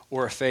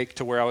or a fake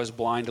to where I was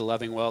blind to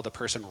loving well the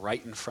person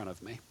right in front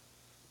of me.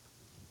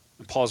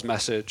 And Paul's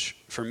message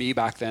for me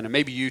back then, and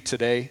maybe you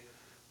today,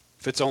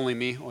 if it's only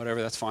me,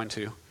 whatever, that's fine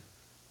too.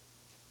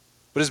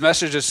 But his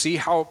message is, see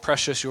how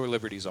precious your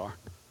liberties are.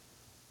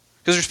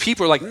 Because there's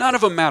people who are like, none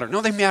of them matter.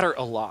 No, they matter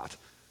a lot.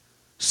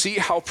 See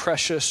how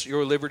precious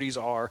your liberties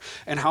are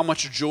and how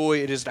much joy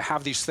it is to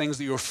have these things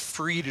that you're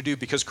free to do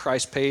because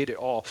Christ paid it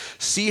all.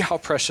 See how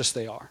precious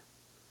they are.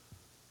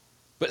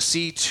 But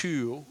see,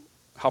 too,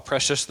 how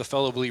precious the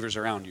fellow believers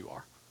around you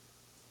are.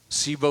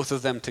 See both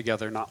of them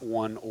together, not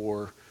one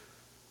or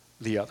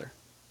the other.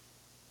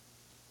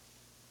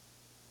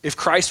 If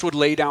Christ would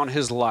lay down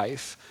his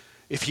life,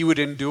 if he would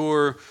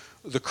endure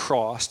the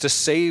cross to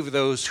save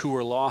those who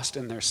were lost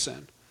in their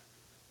sin,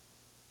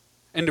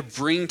 and to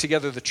bring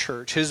together the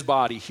church, his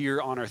body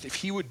here on earth, if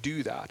he would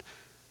do that,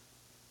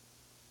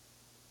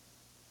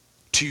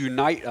 to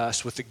unite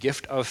us with the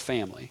gift of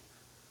family,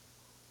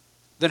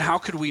 then how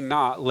could we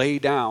not lay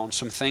down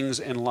some things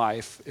in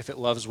life if it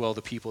loves well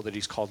the people that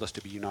he's called us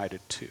to be united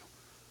to?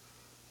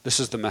 This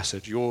is the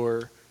message.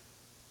 Your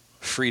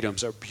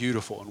freedoms are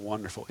beautiful and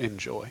wonderful.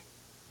 Enjoy.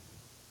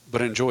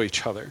 But enjoy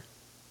each other.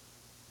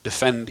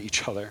 Defend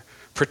each other.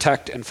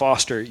 Protect and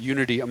foster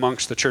unity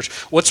amongst the church.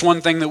 What's one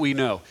thing that we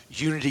know?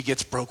 Unity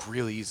gets broke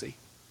real easy.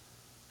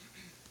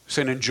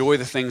 So enjoy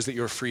the things that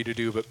you're free to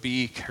do, but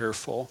be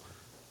careful.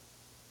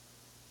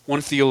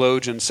 One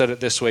theologian said it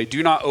this way: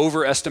 do not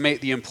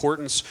overestimate the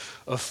importance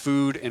of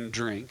food and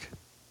drink,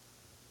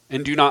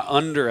 and do not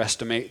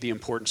underestimate the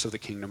importance of the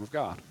kingdom of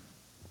God.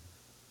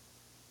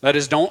 That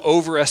is, don't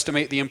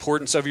overestimate the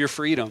importance of your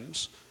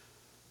freedoms,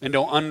 and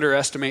don't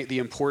underestimate the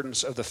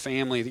importance of the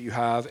family that you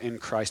have in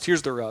Christ.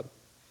 Here's the rub.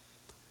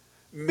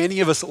 Many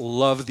of us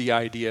love the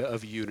idea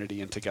of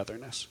unity and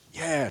togetherness.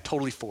 Yeah,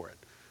 totally for it.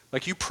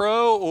 Like, you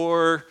pro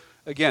or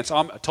against?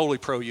 I'm totally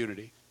pro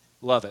unity.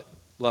 Love it.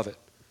 Love it.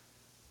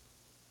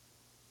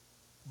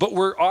 But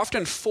we're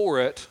often for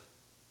it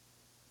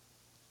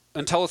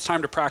until it's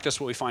time to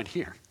practice what we find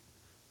here.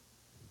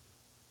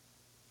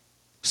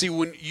 See,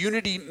 when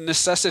unity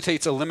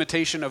necessitates a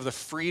limitation of the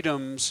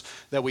freedoms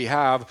that we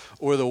have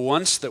or the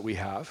wants that we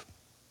have,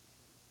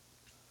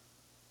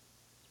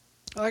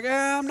 like,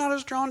 I'm not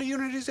as drawn to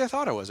unity as I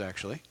thought I was,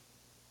 actually.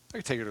 I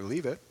could take it or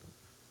leave it.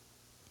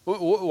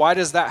 Why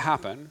does that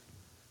happen?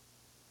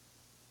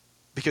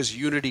 Because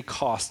unity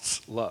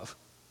costs love.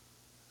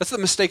 That's the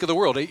mistake of the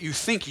world. You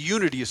think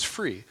unity is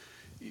free.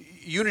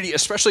 Unity,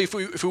 especially if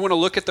we want to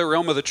look at the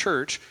realm of the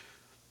church,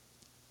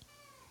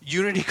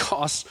 unity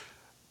costs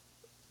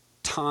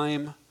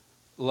time,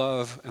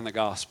 love, and the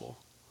gospel.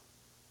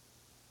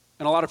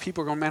 And a lot of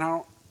people are going, man,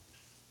 I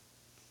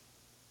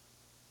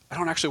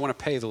don't actually want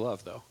to pay the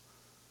love, though.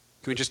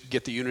 Can we just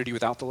get the unity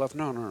without the love?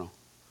 No.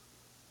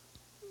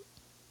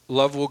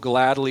 Love will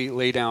gladly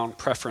lay down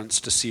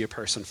preference to see a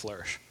person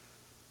flourish.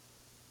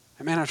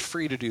 And man, I'm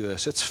free to do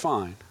this. It's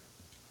fine.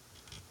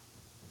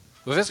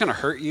 But if it's going to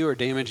hurt you or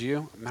damage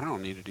you, man, I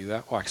don't need to do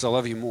that. Why? Because I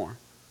love you more.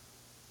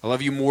 I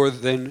love you more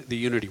than the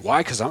unity.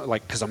 Why? Because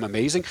I'm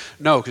amazing?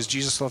 No, because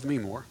Jesus loved me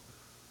more.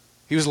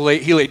 He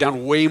laid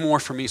down way more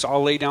for me, so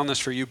I'll lay down this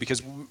for you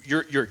because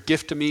you're a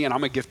gift to me and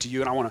I'm a gift to you,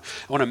 and I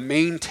want to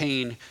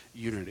maintain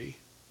unity.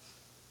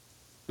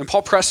 And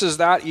Paul presses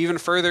that even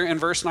further in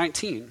verse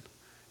 19.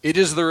 It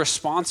is the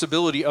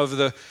responsibility of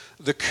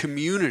the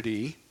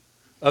community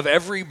of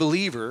every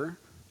believer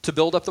to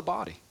build up the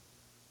body.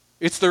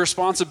 It's the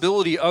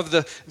responsibility of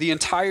the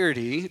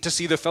entirety to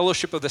see the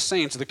fellowship of the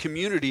saints, the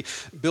community,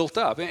 built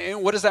up.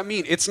 And what does that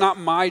mean? It's not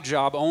my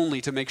job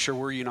only to make sure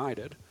we're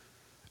united.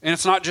 And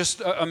it's not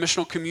just a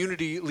missional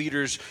community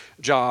leader's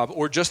job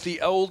or just the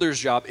elder's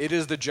job. It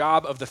is the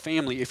job of the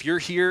family. If you're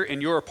here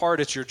and you're a part,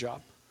 it's your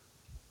job.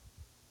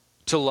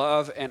 To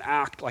love and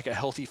act like a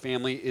healthy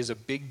family is a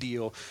big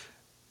deal.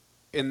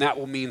 And that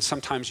will mean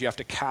sometimes you have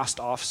to cast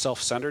off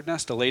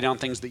self-centeredness, to lay down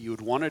things that you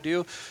would want to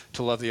do,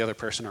 to love the other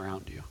person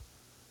around you.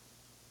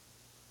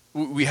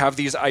 We have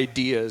these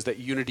ideas that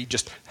unity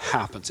just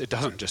happens. It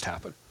doesn't just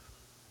happen.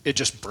 It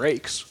just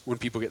breaks when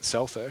people get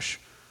selfish.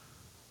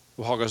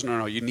 Well, Paul goes,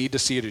 no, you need to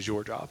see it as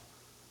your job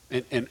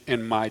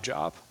and my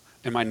job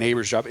and my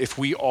neighbor's job. If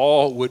we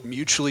all would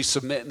mutually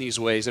submit in these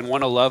ways and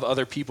want to love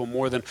other people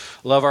more than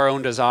love our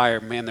own desire,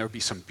 man, there would be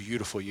some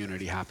beautiful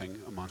unity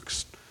happening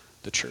amongst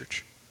the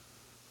church.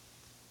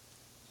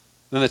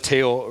 Then the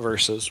tail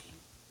verses.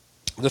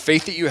 The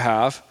faith that you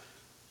have,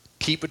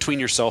 keep between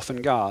yourself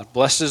and God.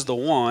 Blessed is the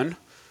one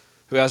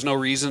who has no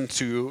reason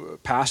to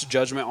pass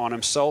judgment on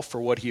himself for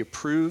what he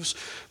approves,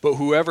 but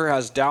whoever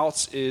has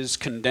doubts is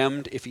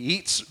condemned if he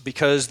eats,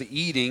 because the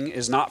eating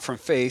is not from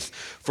faith,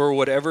 for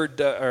whatever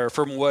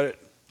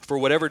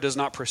does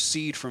not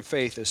proceed from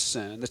faith is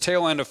sin. The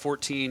tail end of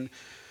 14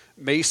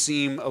 may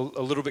seem a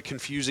little bit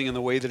confusing in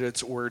the way that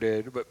it's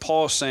worded, but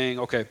Paul is saying,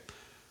 okay,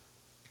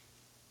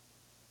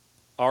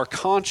 our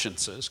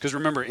consciences, because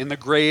remember, in the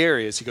gray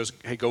areas, he goes,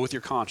 hey, go with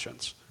your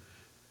conscience.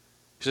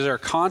 He says our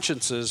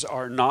consciences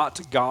are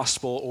not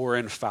gospel or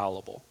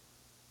infallible.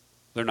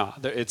 They're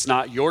not. It's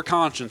not, your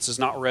conscience is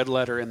not red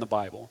letter in the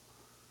Bible.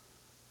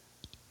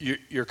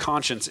 Your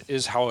conscience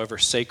is, however,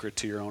 sacred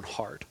to your own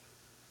heart.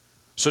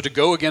 So to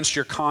go against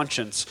your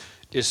conscience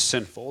is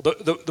sinful.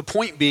 The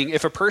point being,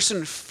 if a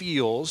person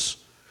feels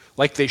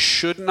like they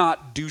should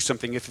not do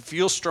something, if it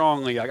feels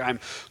strongly like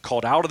I'm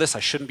called out of this, I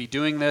shouldn't be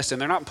doing this,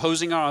 and they're not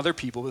imposing on other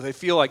people, but they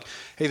feel like,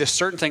 hey, this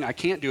certain thing, I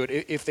can't do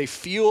it. If they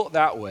feel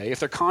that way, if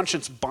their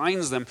conscience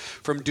binds them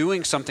from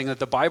doing something that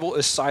the Bible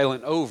is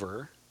silent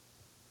over,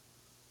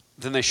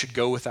 then they should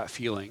go with that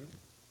feeling.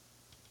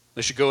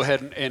 They should go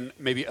ahead and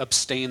maybe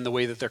abstain the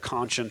way that their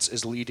conscience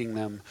is leading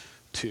them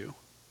to.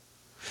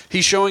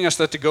 He's showing us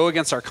that to go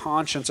against our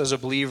conscience as a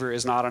believer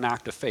is not an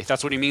act of faith.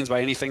 That's what he means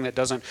by anything that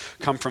doesn't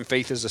come from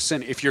faith is a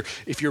sin.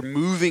 If you're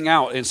moving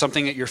out in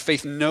something that your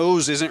faith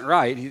knows isn't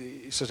right,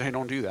 he says, hey,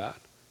 don't do that.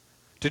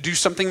 To do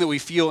something that we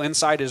feel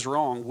inside is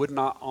wrong would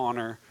not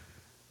honor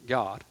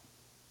God.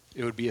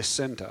 It would be a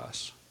sin to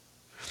us.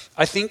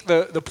 I think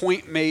the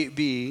point may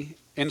be,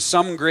 in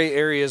some gray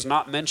areas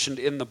not mentioned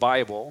in the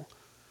Bible,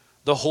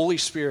 the Holy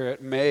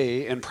Spirit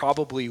may and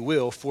probably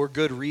will, for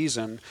good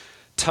reason,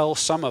 tell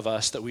some of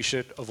us that we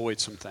should avoid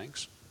some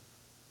things.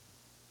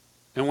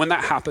 And when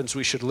that happens,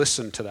 we should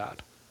listen to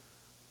that.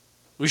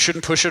 We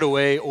shouldn't push it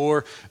away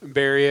or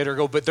bury it or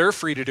go, but they're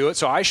free to do it,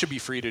 so I should be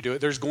free to do it.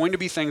 There's going to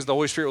be things the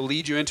Holy Spirit will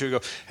lead you into and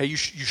go, hey, you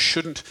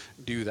shouldn't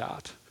do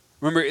that.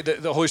 Remember,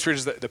 the Holy Spirit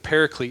is the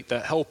paraclete,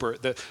 the helper,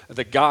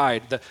 the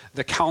guide,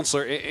 the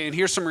counselor. And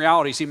here's some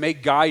realities. He may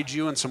guide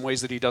you in some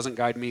ways that he doesn't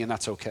guide me, and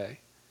that's okay.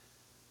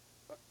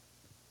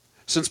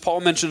 Since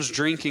Paul mentions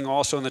drinking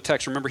also in the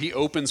text, remember he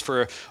opens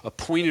for a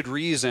pointed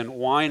reason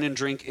wine and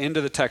drink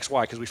into the text.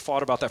 Why? Because we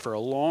fought about that for a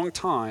long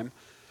time.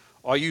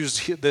 I'll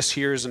use this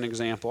here as an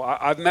example.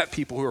 I've met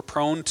people who are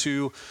prone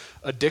to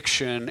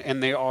addiction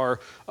and they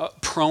are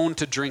prone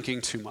to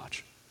drinking too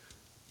much.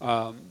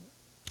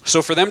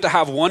 So for them to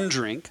have one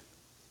drink,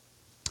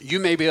 you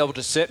may be able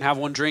to sit and have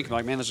one drink and be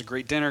like, man, this is a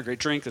great dinner, great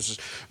drink. This is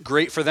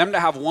great. For them to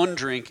have one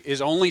drink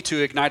is only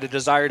to ignite a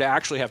desire to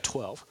actually have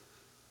 12.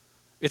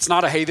 It's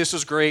not a, hey, this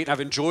is great, I've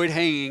enjoyed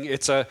hanging.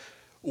 It's a,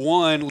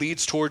 one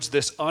leads towards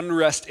this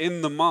unrest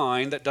in the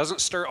mind that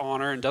doesn't stir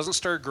honor and doesn't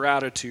stir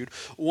gratitude.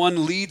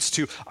 One leads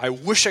to, I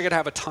wish I could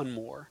have a ton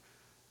more.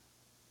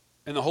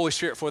 And the Holy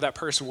Spirit for that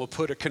person will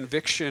put a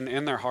conviction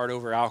in their heart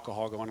over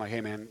alcohol, going like,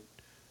 hey man,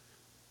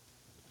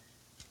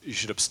 you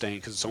should abstain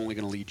because it's only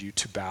going to lead you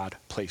to bad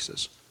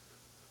places.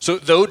 So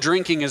though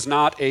drinking is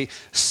not a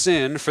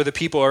sin for the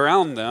people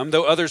around them,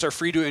 though others are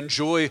free to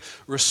enjoy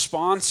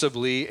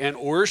responsibly and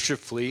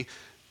worshipfully,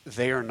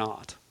 they are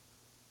not.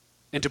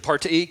 And to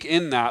partake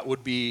in that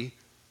would be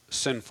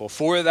sinful.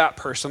 For that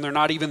person, they're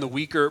not even the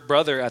weaker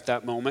brother at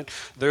that moment.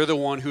 They're the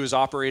one who is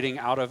operating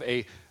out of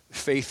a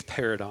faith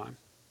paradigm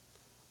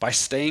by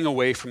staying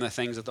away from the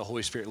things that the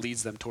Holy Spirit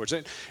leads them towards.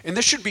 And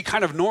this should be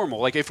kind of normal.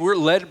 Like if we're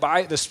led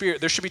by the Spirit,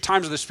 there should be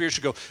times where the Spirit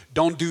should go,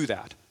 don't do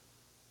that.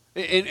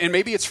 And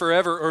maybe it's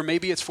forever, or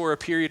maybe it's for a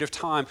period of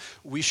time.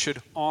 We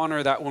should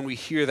honor that when we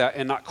hear that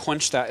and not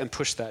quench that and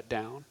push that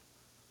down.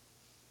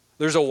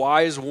 There's a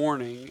wise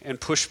warning and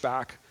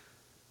pushback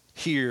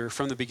here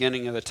from the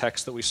beginning of the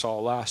text that we saw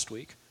last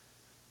week.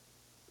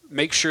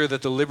 Make sure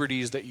that the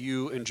liberties that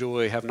you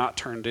enjoy have not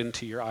turned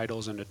into your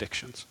idols and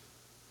addictions.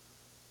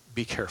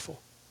 Be careful.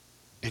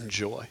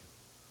 Enjoy.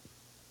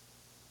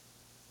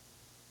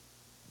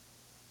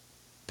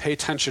 Pay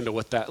attention to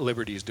what that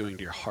liberty is doing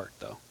to your heart,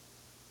 though.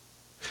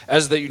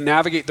 As you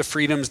navigate the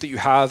freedoms that you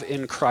have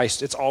in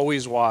Christ, it's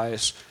always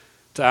wise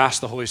to ask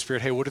the Holy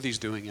Spirit, hey, what are these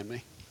doing in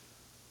me?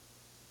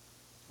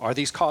 Are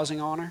these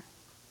causing honor?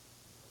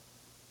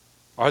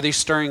 Are these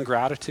stirring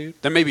gratitude?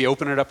 Then maybe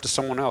open it up to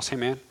someone else. Hey,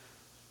 man,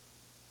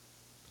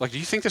 Like, do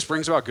you think this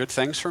brings about good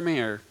things for me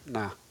or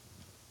nah?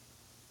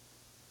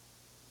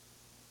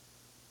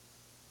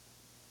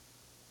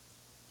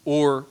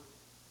 Or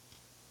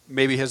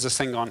maybe has this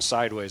thing gone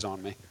sideways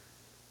on me?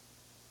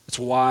 It's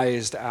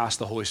wise to ask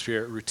the Holy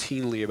Spirit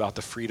routinely about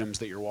the freedoms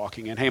that you're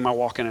walking in. Hey, am I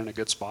walking in a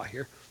good spot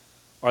here?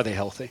 Are they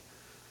healthy?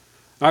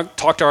 I've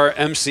talked to our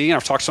MC and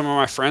I've talked to some of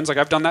my friends. Like,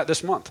 I've done that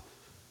this month.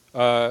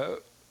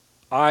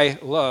 I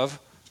love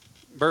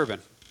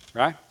bourbon,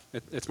 right?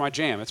 It's my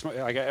jam.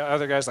 I got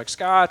other guys like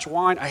scotch,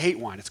 wine. I hate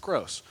wine. It's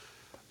gross.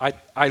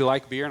 I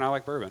like beer and I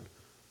like bourbon.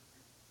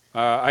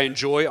 I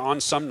enjoy on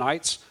some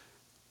nights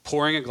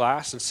pouring a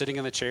glass and sitting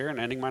in the chair and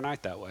ending my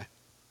night that way.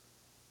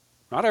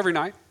 Not every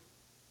night.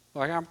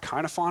 Like, I'm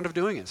kind of fond of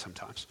doing it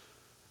sometimes.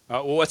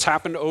 What's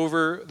happened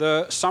over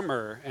the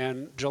summer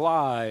and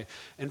July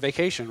and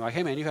vacation? Like,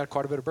 hey man, you had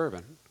quite a bit of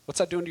bourbon. What's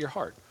that doing to your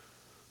heart?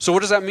 So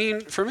what does that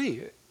mean for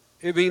me?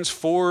 It means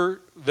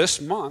for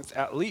this month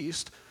at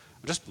least,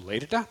 I just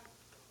laid it down.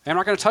 I'm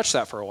not going to touch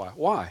that for a while.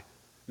 Why?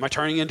 Am I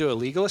turning into a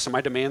legalist? Am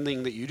I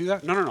demanding that you do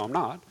that? No, I'm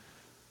not. I'm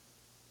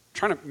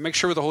trying to make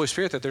sure with the Holy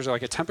Spirit that there's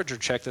like a temperature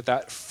check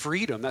that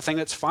freedom, that thing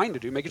that's fine to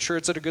do, making sure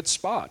it's at a good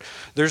spot.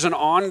 There's an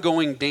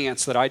ongoing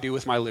dance that I do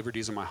with my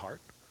liberties in my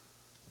heart.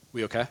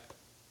 We okay?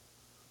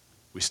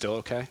 We still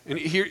okay? And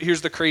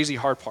here's the crazy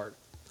hard part.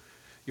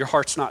 Your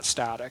heart's not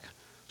static.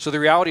 So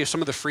the reality of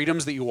some of the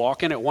freedoms that you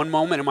walk in, at one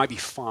moment it might be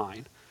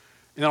fine.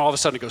 And then all of a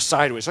sudden it goes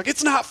sideways. Like,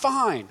 it's not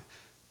fine.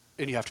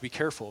 And you have to be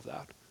careful of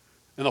that.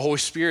 And the Holy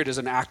Spirit is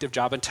an active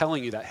job in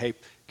telling you that, hey,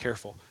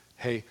 careful.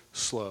 Hey,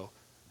 slow.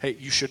 Hey,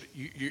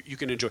 you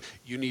can enjoy.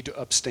 You need to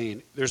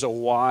abstain. There's a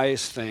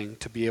wise thing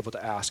to be able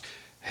to ask,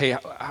 hey,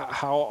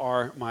 how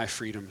are my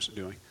freedoms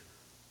doing?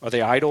 Are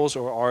they idols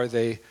or are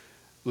they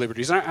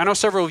liberties? And I know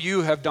several of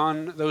you have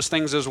done those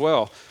things as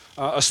well,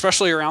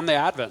 especially around the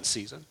Advent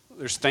season.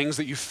 There's things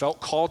that you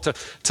felt called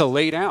to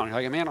lay down.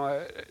 You're like, man,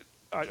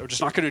 I'm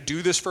just not going to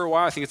do this for a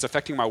while. I think it's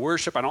affecting my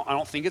worship. I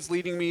don't think it's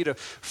leading me to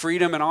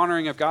freedom and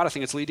honoring of God. I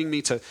think it's leading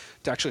me to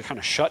actually kind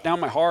of shut down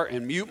my heart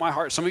and mute my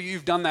heart. Some of you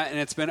have done that, and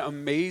it's been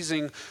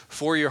amazing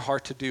for your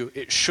heart to do.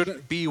 It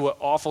shouldn't be what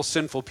awful,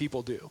 sinful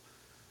people do.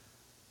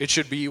 It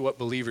should be what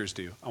believers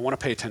do. I want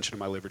to pay attention to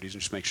my liberties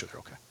and just make sure they're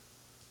okay.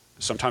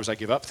 Sometimes I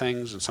give up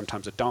things, and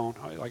sometimes I don't.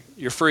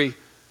 You're free.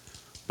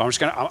 But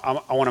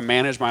I want to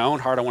manage my own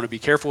heart. I want to be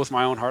careful with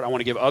my own heart. I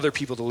want to give other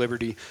people the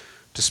liberty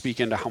to speak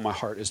into how my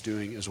heart is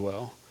doing as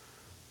well.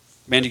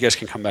 Man, you guys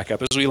can come back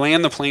up. As we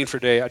land the plane for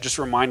today, I just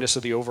remind us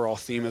of the overall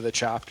theme of the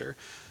chapter.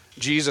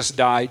 Jesus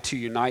died to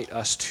unite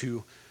us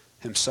to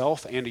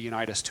himself and to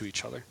unite us to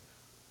each other.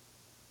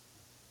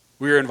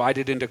 We are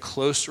invited into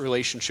close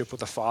relationship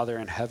with the Father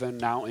in heaven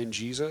now in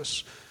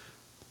Jesus.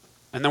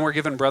 And then we're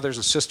given brothers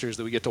and sisters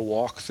that we get to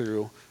walk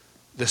through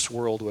this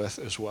world with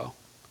as well.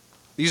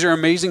 These are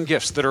amazing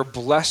gifts that are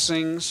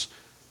blessings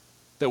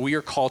that we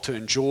are called to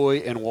enjoy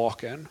and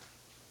walk in.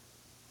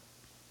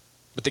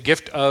 But the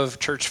gift of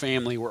church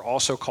family, we're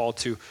also called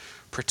to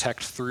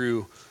protect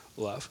through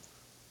love.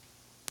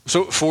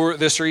 So for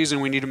this reason,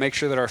 we need to make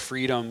sure that our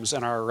freedoms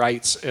and our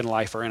rights in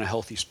life are in a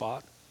healthy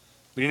spot.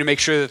 We need to make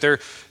sure that they're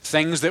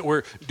things that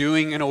we're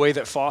doing in a way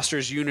that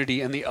fosters unity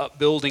and the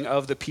upbuilding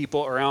of the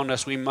people around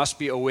us. We must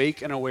be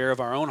awake and aware of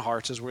our own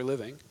hearts as we're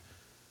living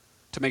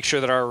to make sure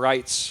that our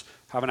rights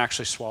haven't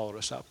actually swallowed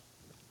us up.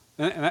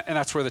 And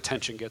that's where the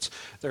tension gets.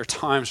 There are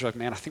times where, like,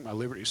 man, I think my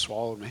liberty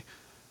swallowed me.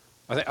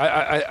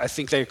 I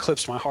think they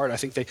eclipsed my heart. I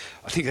think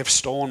they've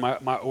stolen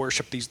my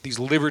worship. These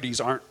liberties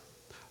they're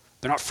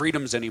not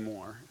freedoms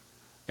anymore.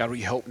 God, will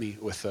you help me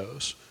with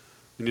those?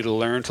 We need to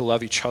learn to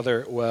love each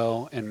other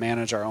well and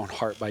manage our own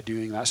heart by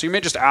doing that. So you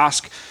may just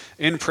ask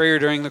in prayer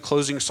during the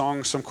closing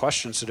song some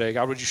questions today.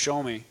 God, would you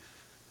show me?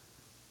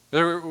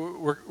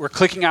 We're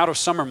clicking out of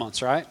summer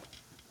months, right?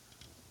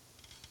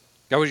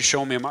 God, would you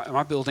show me, am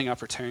I building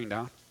up or tearing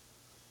down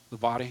the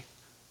body?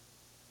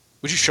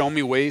 Would you show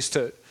me ways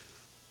to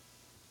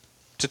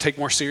take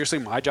more seriously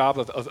my job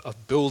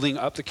of building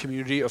up the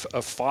community, of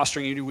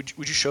fostering unity?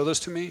 Would you show those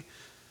to me?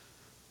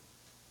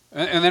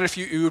 And then if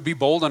you would be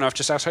bold enough,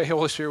 just ask, hey,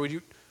 Holy Spirit, would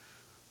you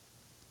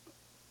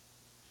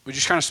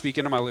just kind of speak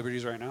into my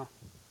liberties right now?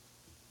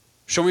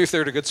 Show me if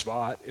they're at a good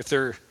spot, if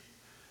they're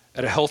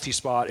at a healthy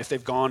spot, if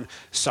they've gone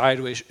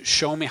sideways.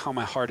 Show me how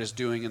my heart is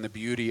doing in the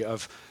beauty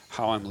of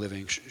how I'm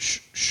living.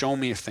 Show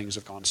me if things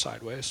have gone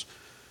sideways.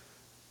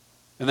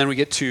 And then we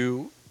get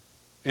to,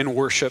 in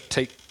worship,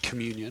 take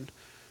communion.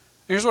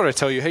 Here's what I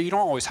tell you. Hey, you don't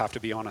always have to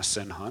be on a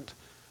sin hunt.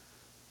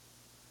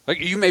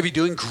 Like, you may be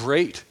doing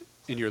great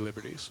in your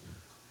liberties.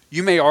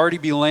 You may already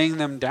be laying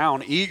them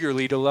down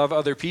eagerly to love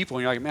other people.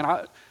 And you're like, man,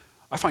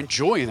 I find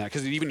joy in that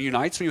because it even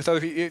unites me with other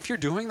people. If you're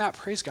doing that,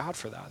 praise God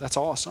for that. That's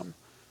awesome.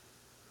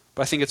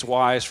 But I think it's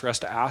wise for us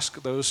to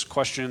ask those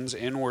questions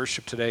in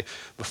worship today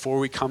before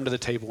we come to the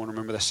table and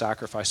remember the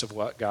sacrifice of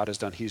what God has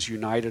done. He's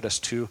united us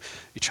to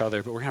each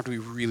other, but we're going to have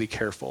to be really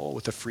careful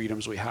with the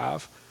freedoms we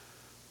have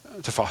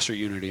to foster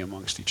unity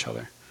amongst each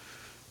other.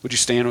 Would you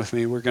stand with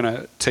me? We're going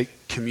to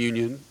take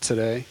communion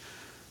today.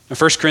 And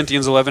 1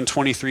 Corinthians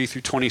 11:23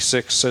 through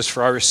 26 says,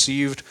 "For I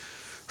received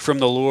from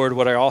the Lord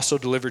what I also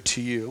delivered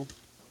to you,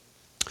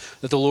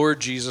 that the Lord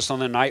Jesus, on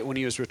the night when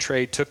he was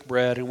betrayed, took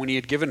bread, and when he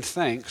had given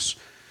thanks,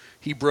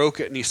 he broke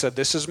it and he said,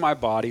 "This is my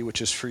body,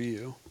 which is for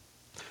you.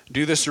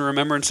 Do this in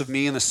remembrance of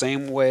me." In the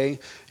same way,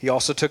 he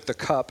also took the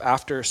cup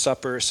after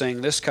supper,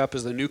 saying, "This cup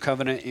is the new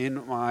covenant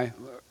in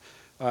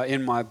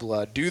my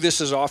blood. Do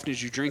this as often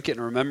as you drink it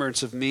in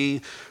remembrance of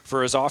me.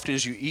 For as often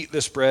as you eat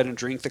this bread and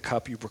drink the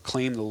cup, you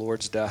proclaim the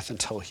Lord's death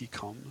until he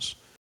comes."